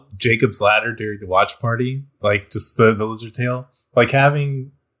talking about Jacob's Ladder during the watch party, like just the lizard tail, like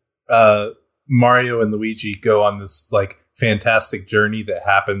having Mario and Luigi go on this like fantastic journey that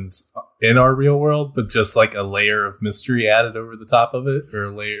happens in our real world, but just like a layer of mystery added over the top of it, or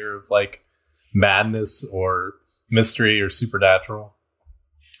a layer of like madness or mystery or supernatural.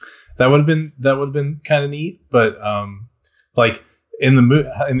 That would have been kind of neat, but like in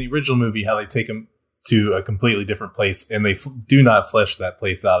the original movie, how they take him to a completely different place and they do not flesh that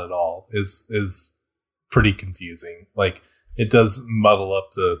place out at all is pretty confusing. Like, it does muddle up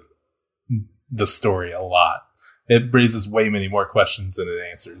the story a lot. It raises way many more questions than it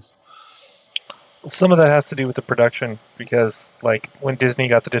answers. Some of that has to do with the production, because like when Disney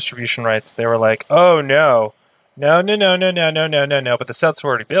got the distribution rights, they were like, "Oh no, but the sets were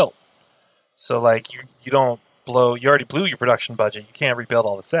already built, so like you already blew your production budget. You can't rebuild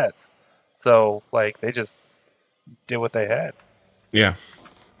all the sets." So, like, they just did what they had. Yeah.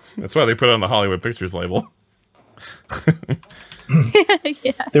 That's why they put it on the Hollywood Pictures label.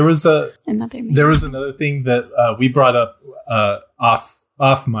 Yeah. There was another thing that we brought up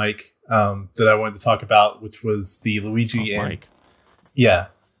off mic that I wanted to talk about, which was the Luigi off mic. Yeah,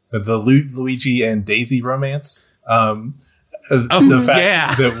 the Luigi and Daisy romance. The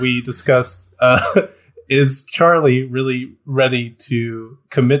fact that we discussed. Is Charlie really ready to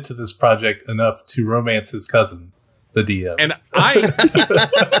commit to this project enough to romance his cousin, the DM? And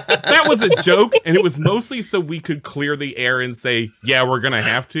that was a joke, and it was mostly so we could clear the air and say, yeah, we're going to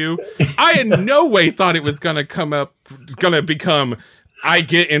have to. I in no way thought it was going to become, I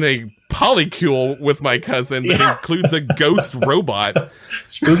get in a polycule with my cousin that includes a ghost robot.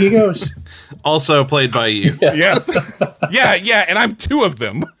 Spooky ghost. Also played by you. Yeah. Yes. Yeah, and I'm two of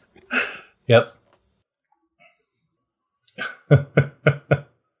them. Yep.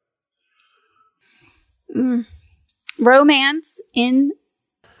 Romance in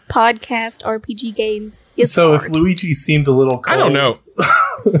podcast RPG games is so hard. If Luigi seemed a little cold, I don't know.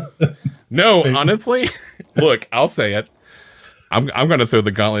 No, honestly, look, I'll say it. I'm going to throw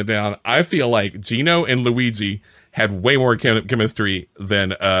the gauntlet down. I feel like Gino and Luigi had way more chemistry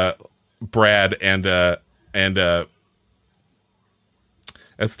than Brad and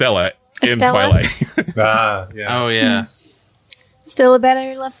Estella in Twilight. Yeah. Oh, yeah. Still a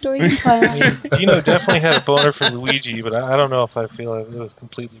better love story than Twilight. Gino definitely had a boner for Luigi, but I don't know if I feel like it was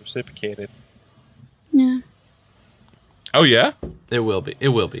completely reciprocated. Yeah. Oh, yeah? It will be.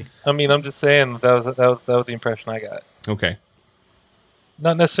 I mean, I'm just saying that was the impression I got. Okay.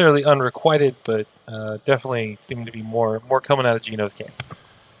 Not necessarily unrequited, but definitely seemed to be more coming out of Gino's camp.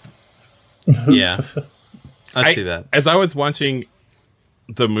 Yeah. I see that. As I was watching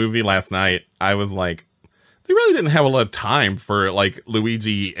the movie last night, I was like, they really didn't have a lot of time for like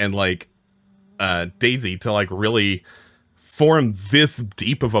Luigi and like Daisy to like really form this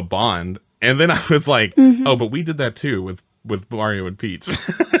deep of a bond. And then I was like, oh, but we did that too with Mario and Peach.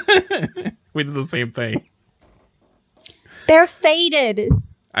 We did the same thing. They're fated.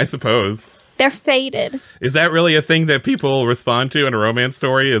 I suppose. They're fated. Is that really a thing that people respond to in a romance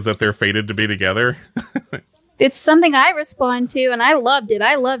story? Is that they're fated to be together? It's something I respond to, and I loved it.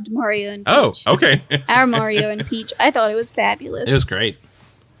 I loved Mario and Peach. Oh, okay. Our Mario and Peach. I thought it was fabulous. It was great.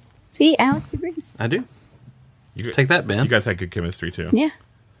 See, Alex agrees. I do. You, Take that, Ben. You guys had good chemistry too. Yeah.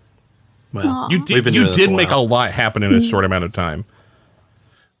 Well, Aw. You We've did. been You doing this did a make a while. lot happen in a short amount of time.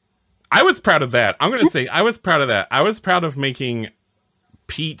 I was proud of that. I'm going to say I was proud of that. I was proud of making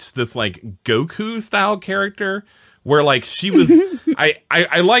Peach this like Goku style character, where like she was. I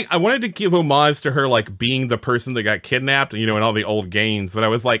wanted to give homage to her like being the person that got kidnapped, you know, in all the old games. But I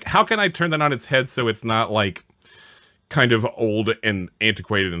was like, how can I turn that on its head so it's not like kind of old and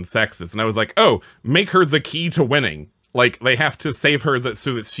antiquated and sexist? And I was like, oh, make her the key to winning. Like, they have to save her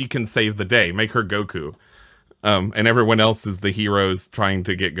so that she can save the day. Make her Goku. And everyone else is the heroes trying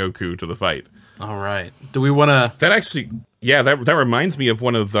to get Goku to the fight. All right. Do we want to... That actually... Yeah, that reminds me of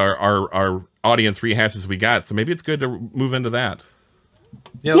one of our audience rehashes we got. So maybe it's good to move into that.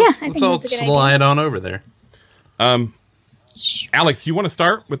 Yeah, I let's think all that's a good slide on over there. Alex, you want to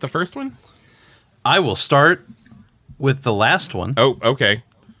start with the first one? I will start with the last one. Oh, okay.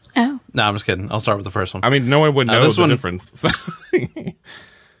 Oh. No, I'm just kidding. I'll start with the first one. I mean, no one would know this the one- difference. So.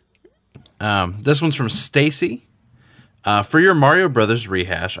 This one's from Stacy. For your Mario Brothers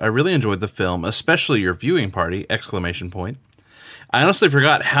rehash, I really enjoyed the film, especially your viewing party! ! I honestly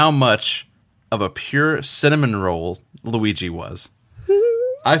forgot how much of a pure cinnamon roll Luigi was.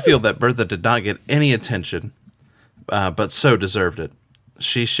 I feel that Bertha did not get any attention, but so deserved it.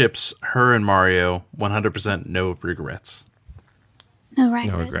 She ships her and Mario 100%, no regrets. No right.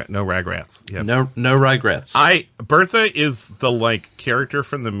 No regrets. Yep. No regrets. Bertha is the like character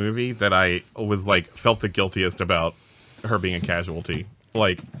from the movie that I was like felt the guiltiest about her being a casualty.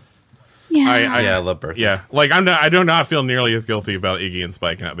 Like, Yeah. I love Bertha. yeah, like I do not feel nearly as guilty about Iggy and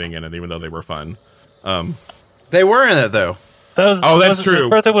Spike not being in it, even though they were fun. They were in it though. That's true.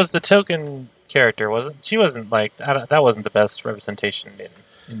 Bertha was the token character, wasn't she? Wasn't like that wasn't the best representation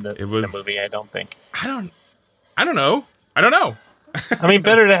in the movie. I don't think. I don't know. I mean,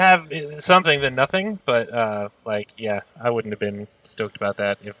 better to have something than nothing. But like, yeah, I wouldn't have been stoked about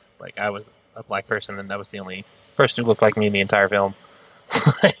that if like I was a black person and that was the only person who looked like me in the entire film.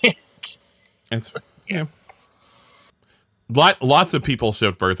 It's yeah. Lots of people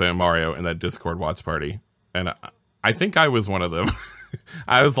shipped Bertha and Mario in that Discord watch party, and I think I was one of them.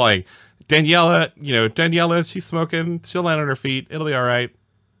 I was like, Daniela, she's smoking. She'll land on her feet. It'll be all right.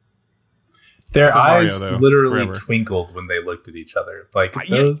 Their Mario, eyes though, literally forever. twinkled when they looked at each other. Like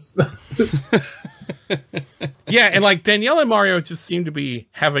Yeah. those. Yeah, and like Danielle and Mario just seem to be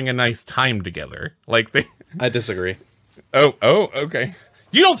having a nice time together. Like they. I disagree. Oh, okay.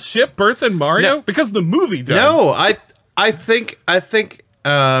 You don't ship Bertha and Mario No. because the movie does. No, I think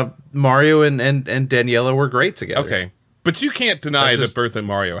Mario and Daniela were great together. Okay, but you can't deny That's just- that Bertha and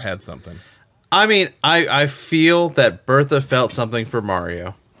Mario had something. I mean, I feel that Bertha felt something for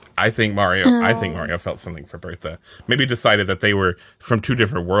Mario. I think Mario felt something for Bertha. Maybe decided that they were from two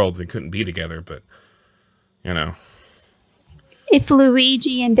different worlds and couldn't be together, but you know. If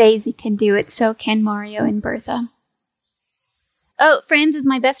Luigi and Daisy can do it, so can Mario and Bertha. Oh, Franz is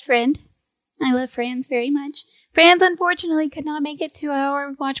my best friend. I love Franz very much. Franz unfortunately could not make it to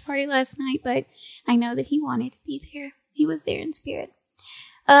our watch party last night, but I know that he wanted to be there. He was there in spirit.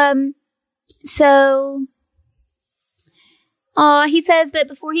 He says that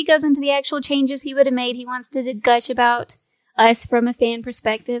before he goes into the actual changes he would have made, he wants to gush about us from a fan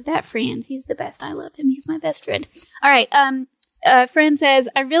perspective. That Franz, he's the best. I love him. He's my best friend. All right. Friend says,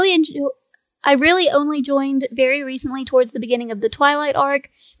 I really only joined very recently towards the beginning of the Twilight arc,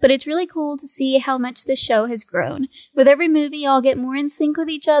 but it's really cool to see how much this show has grown. With every movie, I'll get more in sync with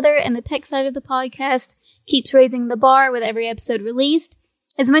each other, and the tech side of the podcast keeps raising the bar with every episode released.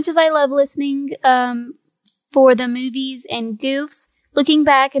 As much as I love listening for the movies and goofs, looking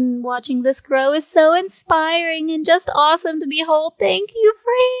back and watching this grow is so inspiring and just awesome to behold. Thank you,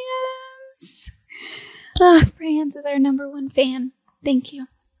 Franz. Franz is our #1 fan. Thank you.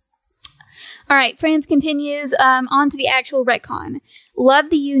 All right, Franz continues on to the actual retcon. Love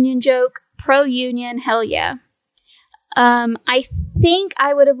the union joke. Pro-union, hell yeah. I think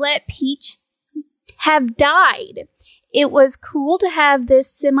I would have let Peach have died It was cool to have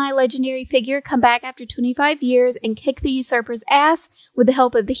this semi-legendary figure come back after 25 years and kick the usurper's ass with the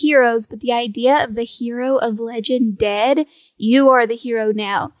help of the heroes, but the idea of the hero of legend dead, you are the hero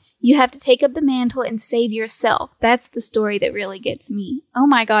now. You have to take up the mantle and save yourself. That's the story that really gets me. Oh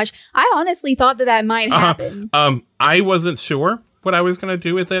my gosh. I honestly thought that might happen. I wasn't sure what I was going to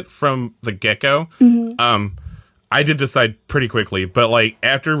do with it from the get-go. I did decide pretty quickly, but like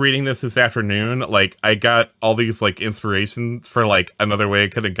after reading this afternoon, like I got all these like inspirations for like another way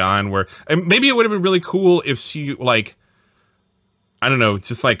it could have gone where and maybe it would have been really cool if she like, I don't know,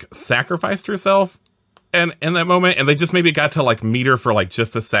 just like sacrificed herself and in that moment. And they just maybe got to like meet her for like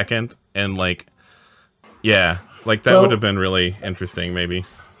just a second. And like, yeah, like that would have been really interesting. Maybe.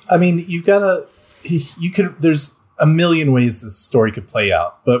 I mean, there's a million ways this story could play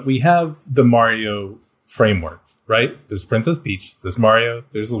out, but we have the Mario framework. Right? There's Princess Peach, there's Mario,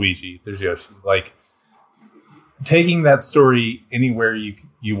 there's Luigi, there's Yoshi. Like, taking that story anywhere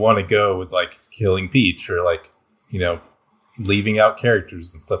you want to go with, like, killing Peach or, like, you know, leaving out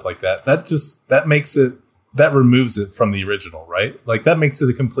characters and stuff like that, that removes it from the original, right? Like, that makes it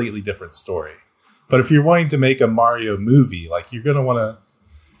a completely different story. But if you're wanting to make a Mario movie, like, you're going to want to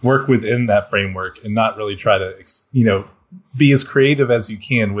work within that framework and not really try to, you know, be as creative as you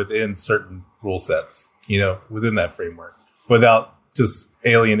can within certain rule sets. You know, within that framework, without just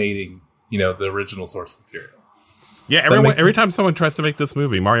alienating, you know, the original source material. Yeah, every time someone tries to make this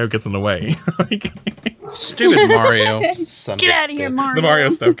movie, Mario gets in the way. Stupid Mario. Get out of here, Mario. The Mario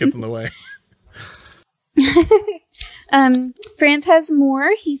stuff gets in the way. Franz has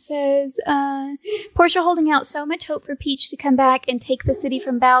more. He says, Portia holding out so much hope for Peach to come back and take the city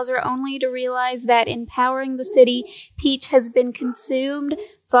from Bowser, only to realize that in powering the city, Peach has been consumed,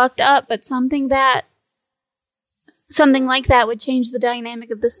 fucked up, but something like that would change the dynamic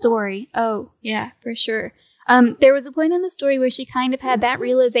of the story. Oh, yeah, for sure. There was a point in the story where she kind of had that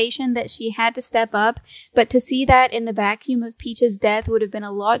realization that she had to step up, but to see that in the vacuum of Peach's death would have been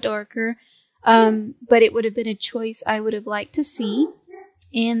a lot darker. But it would have been a choice I would have liked to see.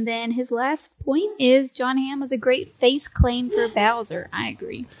 And then his last point is John Hamm was a great face claim for Bowser. I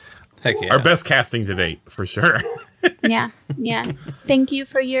agree. Heck yeah. Our best casting to date, for sure. Yeah. Thank you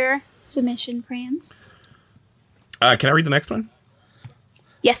for your submission, Franz. Can I read the next one?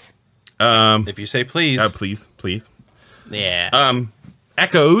 Yes. If you say please. Please. Yeah.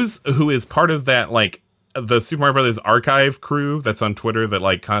 Echoes, who is part of that, like, the Super Mario Brothers archive crew that's on Twitter that,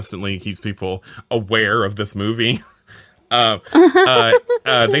 like, constantly keeps people aware of this movie.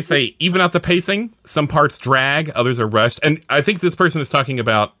 They say, even out the pacing, some parts drag, others are rushed. And I think this person is talking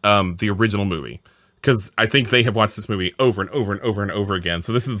about the original movie. Because I think they have watched this movie over and over and over and over again.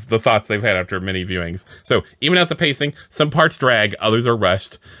 So this is the thoughts they've had after many viewings. So even out the pacing, some parts drag, others are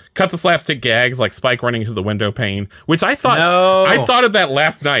rushed. Cut the slapstick gags like Spike running into the window pane, which I thought I thought of that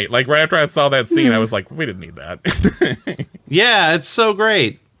last night. Like right after I saw that scene, I was like, we didn't need that. Yeah, it's so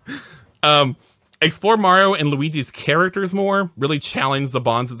great. Explore Mario and Luigi's characters more. Really challenge the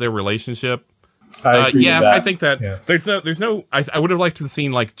bonds of their relationship. I agree with that. I think that there's no. I would have liked to have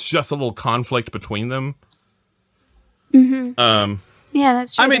seen like just a little conflict between them. Mm-hmm. Yeah,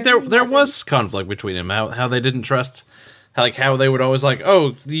 that's true. I mean, there was conflict between them. How they didn't trust, how they would always like,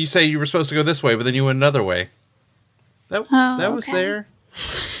 oh, you say you were supposed to go this way, but then you went another way. That was there.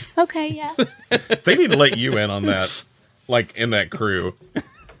 Okay, yeah. They need to let you in on that, like in that crew.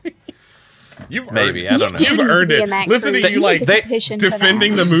 You've maybe earned, I don't know. You've earned it. Listen to you like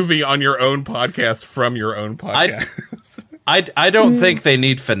defending the movie on your own podcast from your own podcast. I don't think they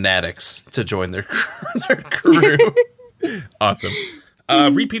need fanatics to join their crew. Awesome.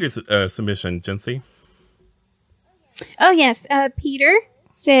 Read Peter's submission, Jency. Oh yes, Peter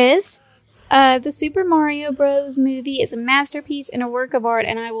says the Super Mario Bros. Movie is a masterpiece and a work of art,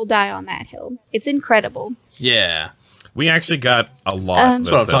 and I will die on that hill. It's incredible. Yeah, we actually got a lot.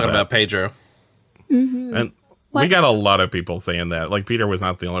 That's what I'm talking about, Pedro. Mm-hmm. And we got a lot of people saying that. Like, Peter was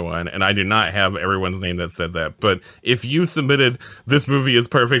not the only one, and I do not have everyone's name that said that. But if you submitted, this movie is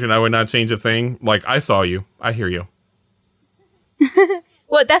perfect and I would not change a thing, like, I saw you. I hear you.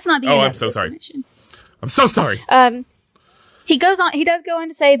 Well, that's not the end I'm of so the sorry. submission. I'm so sorry. He does go on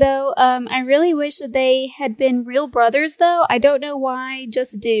to say, though, I really wish that they had been real brothers, though. I don't know why,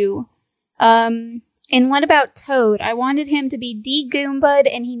 just do. And what about Toad? I wanted him to be de-Goomba'd,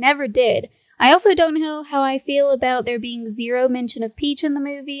 and he never did. I also don't know how I feel about there being zero mention of Peach in the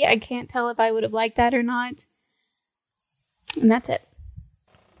movie. I can't tell if I would have liked that or not. And that's it.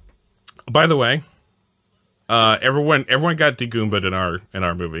 By the way, everyone got de-Goomba'd in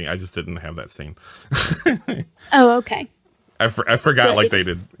our movie. I just didn't have that scene. Oh, okay. I forgot like they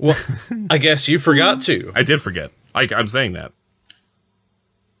did. Well, I guess you forgot to. I did forget. I'm saying that.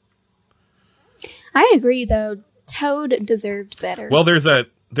 I agree, though. Toad deserved better. Well, there's a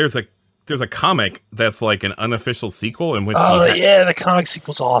comic that's like an unofficial sequel in which. The comic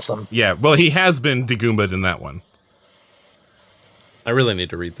sequel's awesome. Yeah, well, he has been degoomba'd in that one. I really need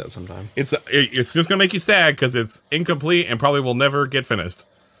to read that sometime. It's just gonna make you sad because it's incomplete and probably will never get finished.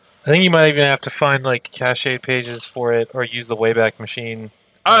 I think you might even have to find like cached pages for it or use the Wayback Machine.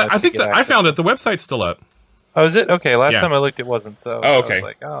 I think that I found it. The website's still up. Oh, is it? Okay, last time I looked, it wasn't. So oh, okay. I was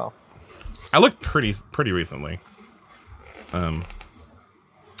like, oh. I looked pretty recently. I'm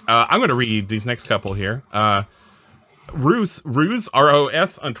going to read these next couple here. Ruse,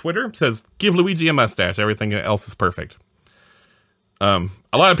 R-O-S on Twitter says, "Give Luigi a mustache. Everything else is perfect." A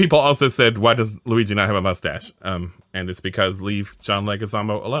lot of people also said, "Why does Luigi not have a mustache?" And it's because leave John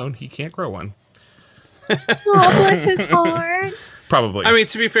Leguizamo alone. He can't grow one. Oh, bless his heart. Probably. I mean,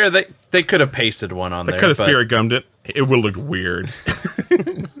 to be fair, they could have pasted one on there. They could have spirit gummed it. It would look weird.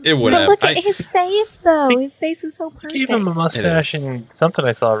 It would But have. look at his face, though. His face is so perfect. Gave him a mustache in something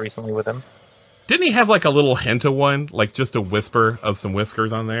I saw recently with him. Didn't he have like a little hint of one? Like just a whisper of some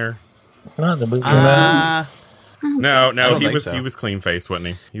whiskers on there? Not in the movie. No, he so. was clean faced, wasn't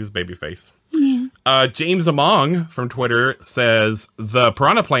he? He was baby faced. Yeah. James Among from Twitter says the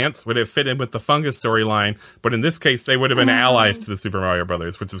piranha plants would have fit in with the fungus storyline, but in this case, they would have been allies to the Super Mario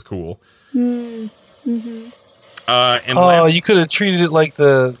Brothers, which is cool. Mm-hmm. And you could have treated it like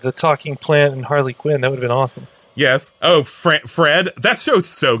the talking plant and Harley Quinn. That would have been awesome. Yes. Oh, Fred. That show's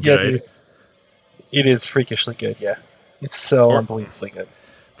so good. Yeah, dude. It is freakishly good. Yeah, it's so unbelievably good.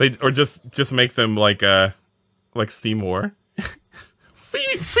 Or just make them like Seymour.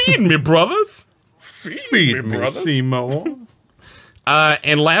 feed me, brothers. Feed me, brothers. Seymour.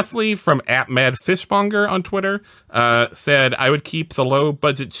 And lastly, from @MadFishmonger on Twitter, said, "I would keep the low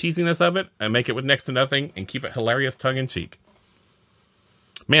budget cheesiness of it and make it with next to nothing and keep it hilarious tongue in cheek."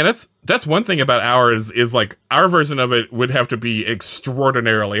 Man, that's one thing about ours is like our version of it would have to be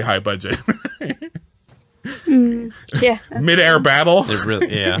extraordinarily high budget. Yeah. Mid-air battle. It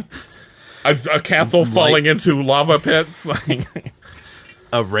really, yeah. A castle falling into lava pits.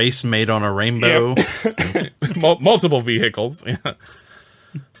 A race made on a rainbow. Yep. Multiple vehicles. Yeah.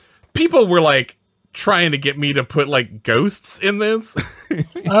 People were like trying to get me to put like ghosts in this.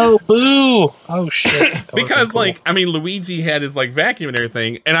 Oh, boo! Oh shit! Because cool. Like, I mean, Luigi had his like vacuum and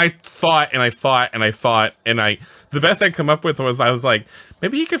everything, and I thought, the best I'd come up with was I was like,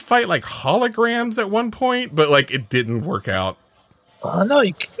 maybe he could fight like holograms at one point, but like it didn't work out. No,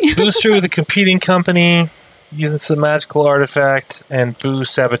 you boost through the competing company using some magical artifact and boo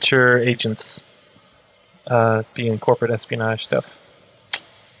saboteur agents being corporate espionage stuff.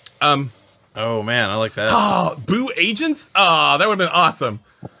 Oh man, I like that. Oh, boo agents? Oh, that would have been awesome.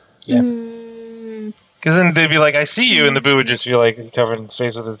 Yeah. Because then they'd be like, "I see you," and the boo would just be like covered in his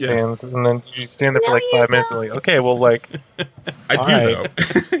face with his hands, and then you stand there for like 5 minutes and like, okay, well, like, I do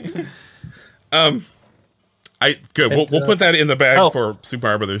though. Good. We'll put that in the bag for Super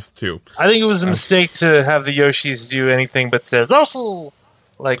Mario Brothers 2. I think it was a mistake to have the Yoshis do anything but say "Russell."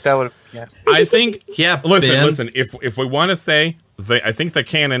 Like that would. Yeah. I think. Yeah. Listen. If we want to say, I think the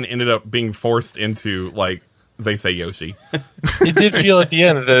canon ended up being forced into like they say Yoshi. It did feel at the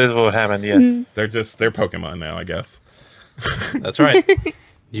end that is what happened. Yeah. They're Pokemon now, I guess. That's right.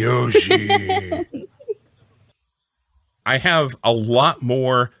 Yoshi. I have a lot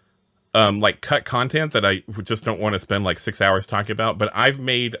more like cut content that I just don't want to spend like 6 hours talking about, but I've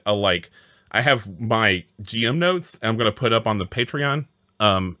made I have my GM notes I'm going to put up on the Patreon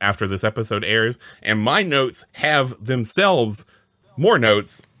after this episode airs, and my notes have themselves more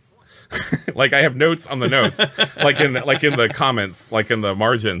notes. Like I have notes on the notes, like in the comments, like in the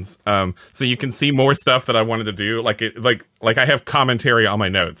margins, so you can see more stuff that I wanted to do. Like I have commentary on my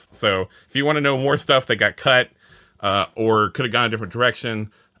notes. So if you want to know more stuff that got cut or could have gone a different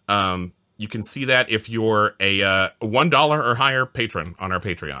direction, you can see that if you're a $1 or higher patron on our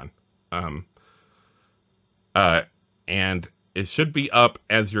Patreon. And it should be up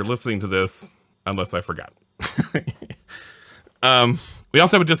as you're listening to this, unless I forgot. We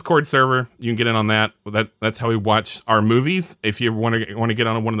also have a Discord server. You can get in on that. That's how we watch our movies. If you want to get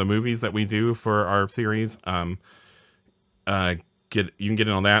on one of the movies that we do for our series, you can get in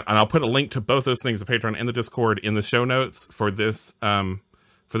on that. And I'll put a link to both those things, the Patreon and the Discord, in the show notes for this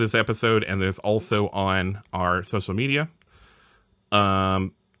episode. And there's also on our social media.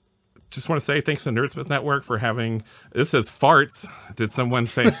 Just want to say thanks to Nerdsmith Network for having. This says farts. Did someone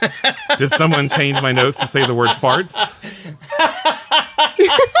change my notes to say the word farts?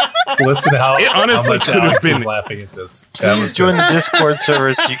 Listen to how, It honestly how much could have Alex been- is laughing at this. That Please was join good. the Discord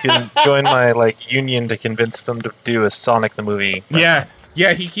server so you can join my union to convince them to do a Sonic the Movie. Yeah,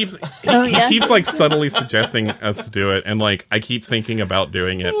 he keeps Oh, he yeah. keeps subtly suggesting us to do it, and I keep thinking about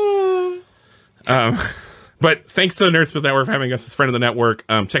doing it. But thanks to the Nerdsmith Network for having us as friend of the network.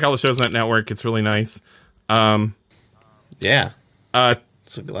 Check out the shows on that network; it's really nice. Yeah. Uh,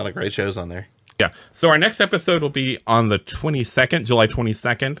 It's a lot of great shows on there. Yeah. So our next episode will be on the 22nd, July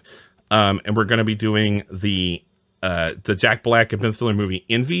 22nd. And we're going to be doing the Jack Black and Ben Stiller movie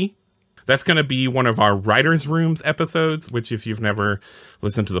Envy. That's going to be one of our Writers' Rooms episodes, which if you've never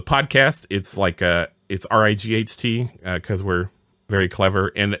listened to the podcast, it's it's RIGHT because we're very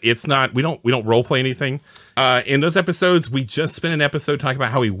clever. And it's not, we don't role play anything. In those episodes, we just spent an episode talking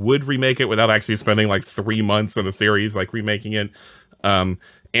about how we would remake it without actually spending 3 months in a series, remaking it.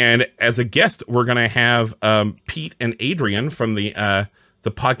 And as a guest, we're going to have Pete and Adrian from the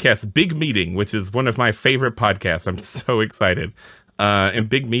podcast Big Meeting, which is one of my favorite podcasts. I'm so excited. In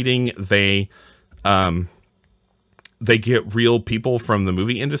Big Meeting, they get real people from the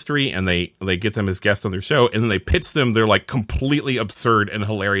movie industry and they get them as guests on their show, and then they pitch them their completely absurd and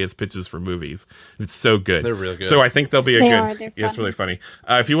hilarious pitches for movies. It's so good. They're real good. So I think they'll be They are. good. They're Yeah, it's funny. really funny.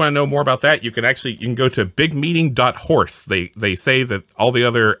 If you want to know more about that, you can go to bigmeeting.horse. They say that all the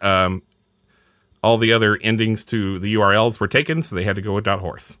other endings to the URLs were taken, so they had to go with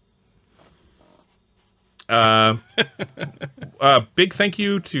 .horse. Big thank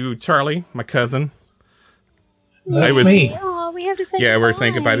you to Charlie, my cousin. That's I was- me. Oh, we have to say Yeah, we're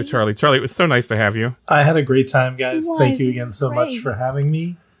saying goodbye to Charlie. Charlie, it was so nice to have you. I had a great time, guys. It Thank was you again so much great. for having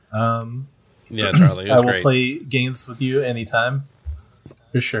me. Yeah, Charlie. It I was will great. play games with you anytime.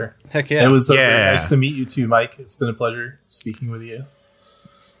 For sure. Heck yeah. It was Yeah. very nice to meet you too, Mike. It's been a pleasure speaking with you.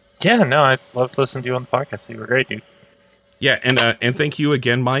 Yeah, no, I loved listening to you on the podcast. You were great, dude. Yeah, and thank you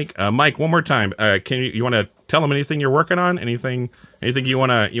again, Mike. Mike, one more time. Can you want to tell them anything you're working on? Anything you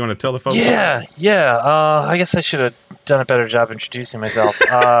want to tell the folks? Yeah. I guess I should have done a better job introducing myself.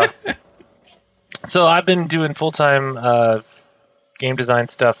 So I've been doing full-time game design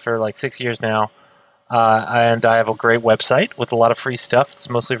stuff for 6 years now, and I have a great website with a lot of free stuff. It's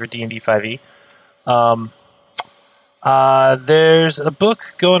mostly for D&D 5e. There's a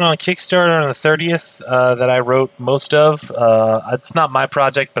book going on Kickstarter on the 30th that I wrote most of. It's not my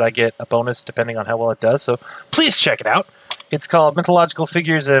project, but I get a bonus depending on how well it does. So please check it out. It's called Mythological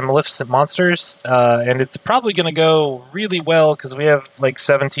Figures and Maleficent Monsters, and it's probably going to go really well because we have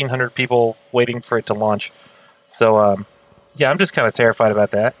 1,700 people waiting for it to launch. So, yeah, I'm just kind of terrified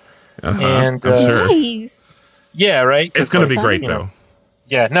about that. And I'm sure. Nice. yeah, right. It's going to be Fun. great, You know. though.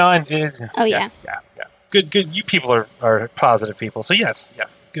 Yeah, no, and Oh, yeah. yeah. Good. You people are positive people. So yes,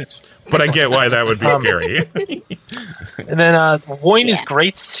 good. But I get why that would be scary. And then Wine is Yeah.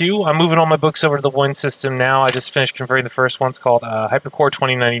 great too. I'm moving all my books over to the Wine system now. I just finished converting the first one. It's called Hypercore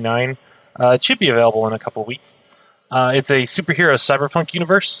 2099. It should be available in a couple of weeks. It's a superhero cyberpunk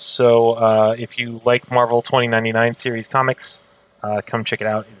universe. So if you like Marvel 2099 series comics, come check it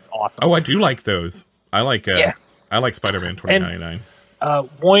out. It's awesome. Oh, I do like those. I like Yeah. I like Spider-Man 2099.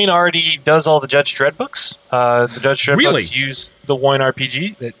 Wine already does all the Judge Dredd books. The Judge Dredd Really? books use the Wine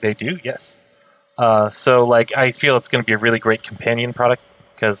RPG. They do, yes. So I feel it's going to be a really great companion product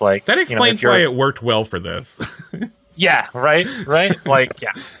because That explains if you're- why it worked well for this. Yeah, right.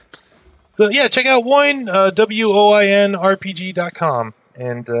 Yeah. So yeah, check out Wine, WOINRPG.com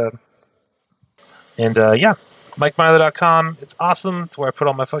and yeah, MikeMiler.com. It's awesome. It's where I put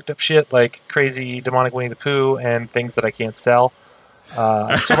all my fucked up shit like crazy demonic Winnie the Pooh and things that I can't sell. So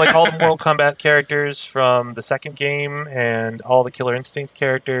all the Mortal Kombat characters from the second game and all the Killer Instinct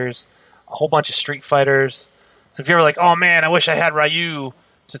characters, a whole bunch of Street Fighters. So if you're ever oh man, I wish I had Ryu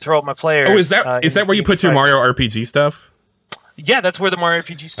to throw at my players. Oh, is that where you put your Mario RPG stuff? Yeah, that's where the Mario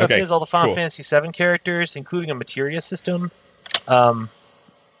RPG stuff Okay, is. All the Final cool. Fantasy VII characters, including a materia system.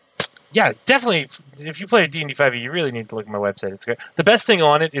 Yeah, definitely. If you play D&D 5e, you really need to look at my website. It's great. The best thing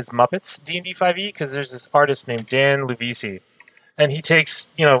on it is Muppets D&D 5e because there's this artist named Dan Luvisi, and he takes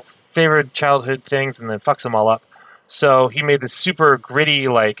favorite childhood things and then fucks them all up. So he made this super gritty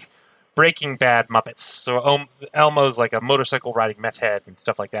Breaking Bad Muppets. So Elmo's like a motorcycle riding meth head and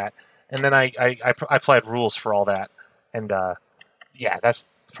stuff like that. And then I applied rules for all that. And yeah, that's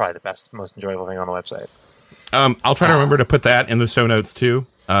probably the best, most enjoyable thing on the website. I'll try to remember to put that in the show notes too.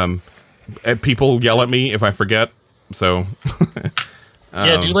 People yell at me if I forget, so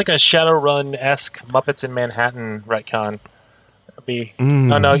Yeah, do a Shadowrun-esque Muppets in Manhattan retcon. That'd be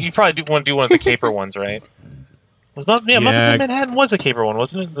no, you probably do want to do one of the Caper ones, right? Muppets in Manhattan was a Caper one,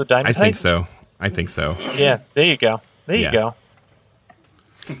 wasn't it? The Diamond I think Titans? so. I think so. Yeah, there you go. There you Yeah. go.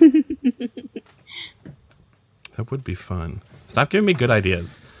 That would be fun. Stop giving me good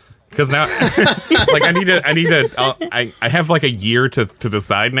ideas. Because now, like, I have like a year to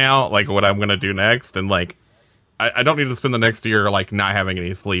decide now, like, what I'm going to do next. And, like, I don't need to spend the next year, like, not having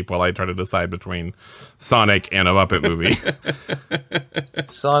any sleep while I try to decide between Sonic and a Muppet movie.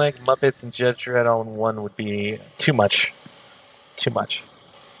 Sonic, Muppets, and Judge Dredd all in one would be too much. Too much.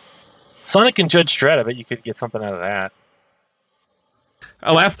 Sonic and Judge Dredd, I bet you could get something out of that.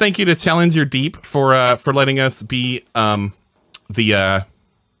 A last thank you to Challenger Deep for letting us be for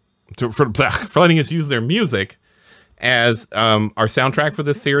letting us use their music as our soundtrack for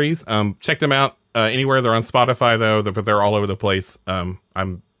this series. Check them out anywhere. They're on Spotify though, but they're all over the place.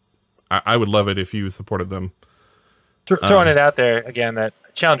 I would love it if you supported them. Throwing it out there again, that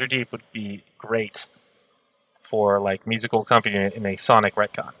Challenger Deep would be great for like musical accompaniment in a Sonic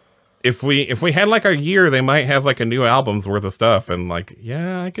retcon. If we had like a year, they might have like a new album's worth of stuff, and like,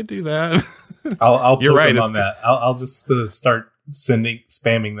 yeah, I could do that. I'll You're put right, them on that. I'll just start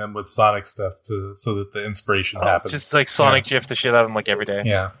spamming them with Sonic stuff so that the inspiration happens. Just like Sonic GIF the shit out of them like every day.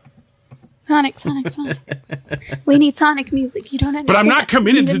 Yeah. Sonic. We need Sonic music. You don't understand. But I'm not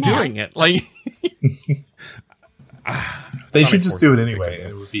committed to Even now. doing it. Like, They should just do it anyway,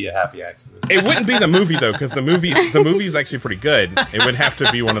 and it would be a happy accident. it wouldn't be the movie though, because the movie's actually pretty good. It would have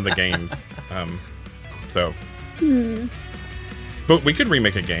to be one of the games. But we could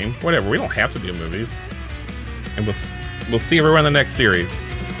remake a game. Whatever. We don't have to do movies. And we'll see everyone in the next series,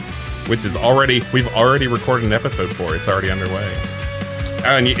 which is we've already recorded an episode for. It's already underway.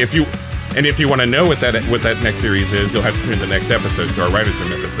 And if you want to know what that next series is, you'll have to tune in the next episode to our writers'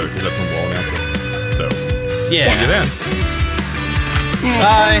 room episode, because that's when we'll announce it. So Yeah. see you then.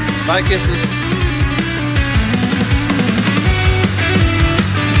 Bye. Bye, kisses.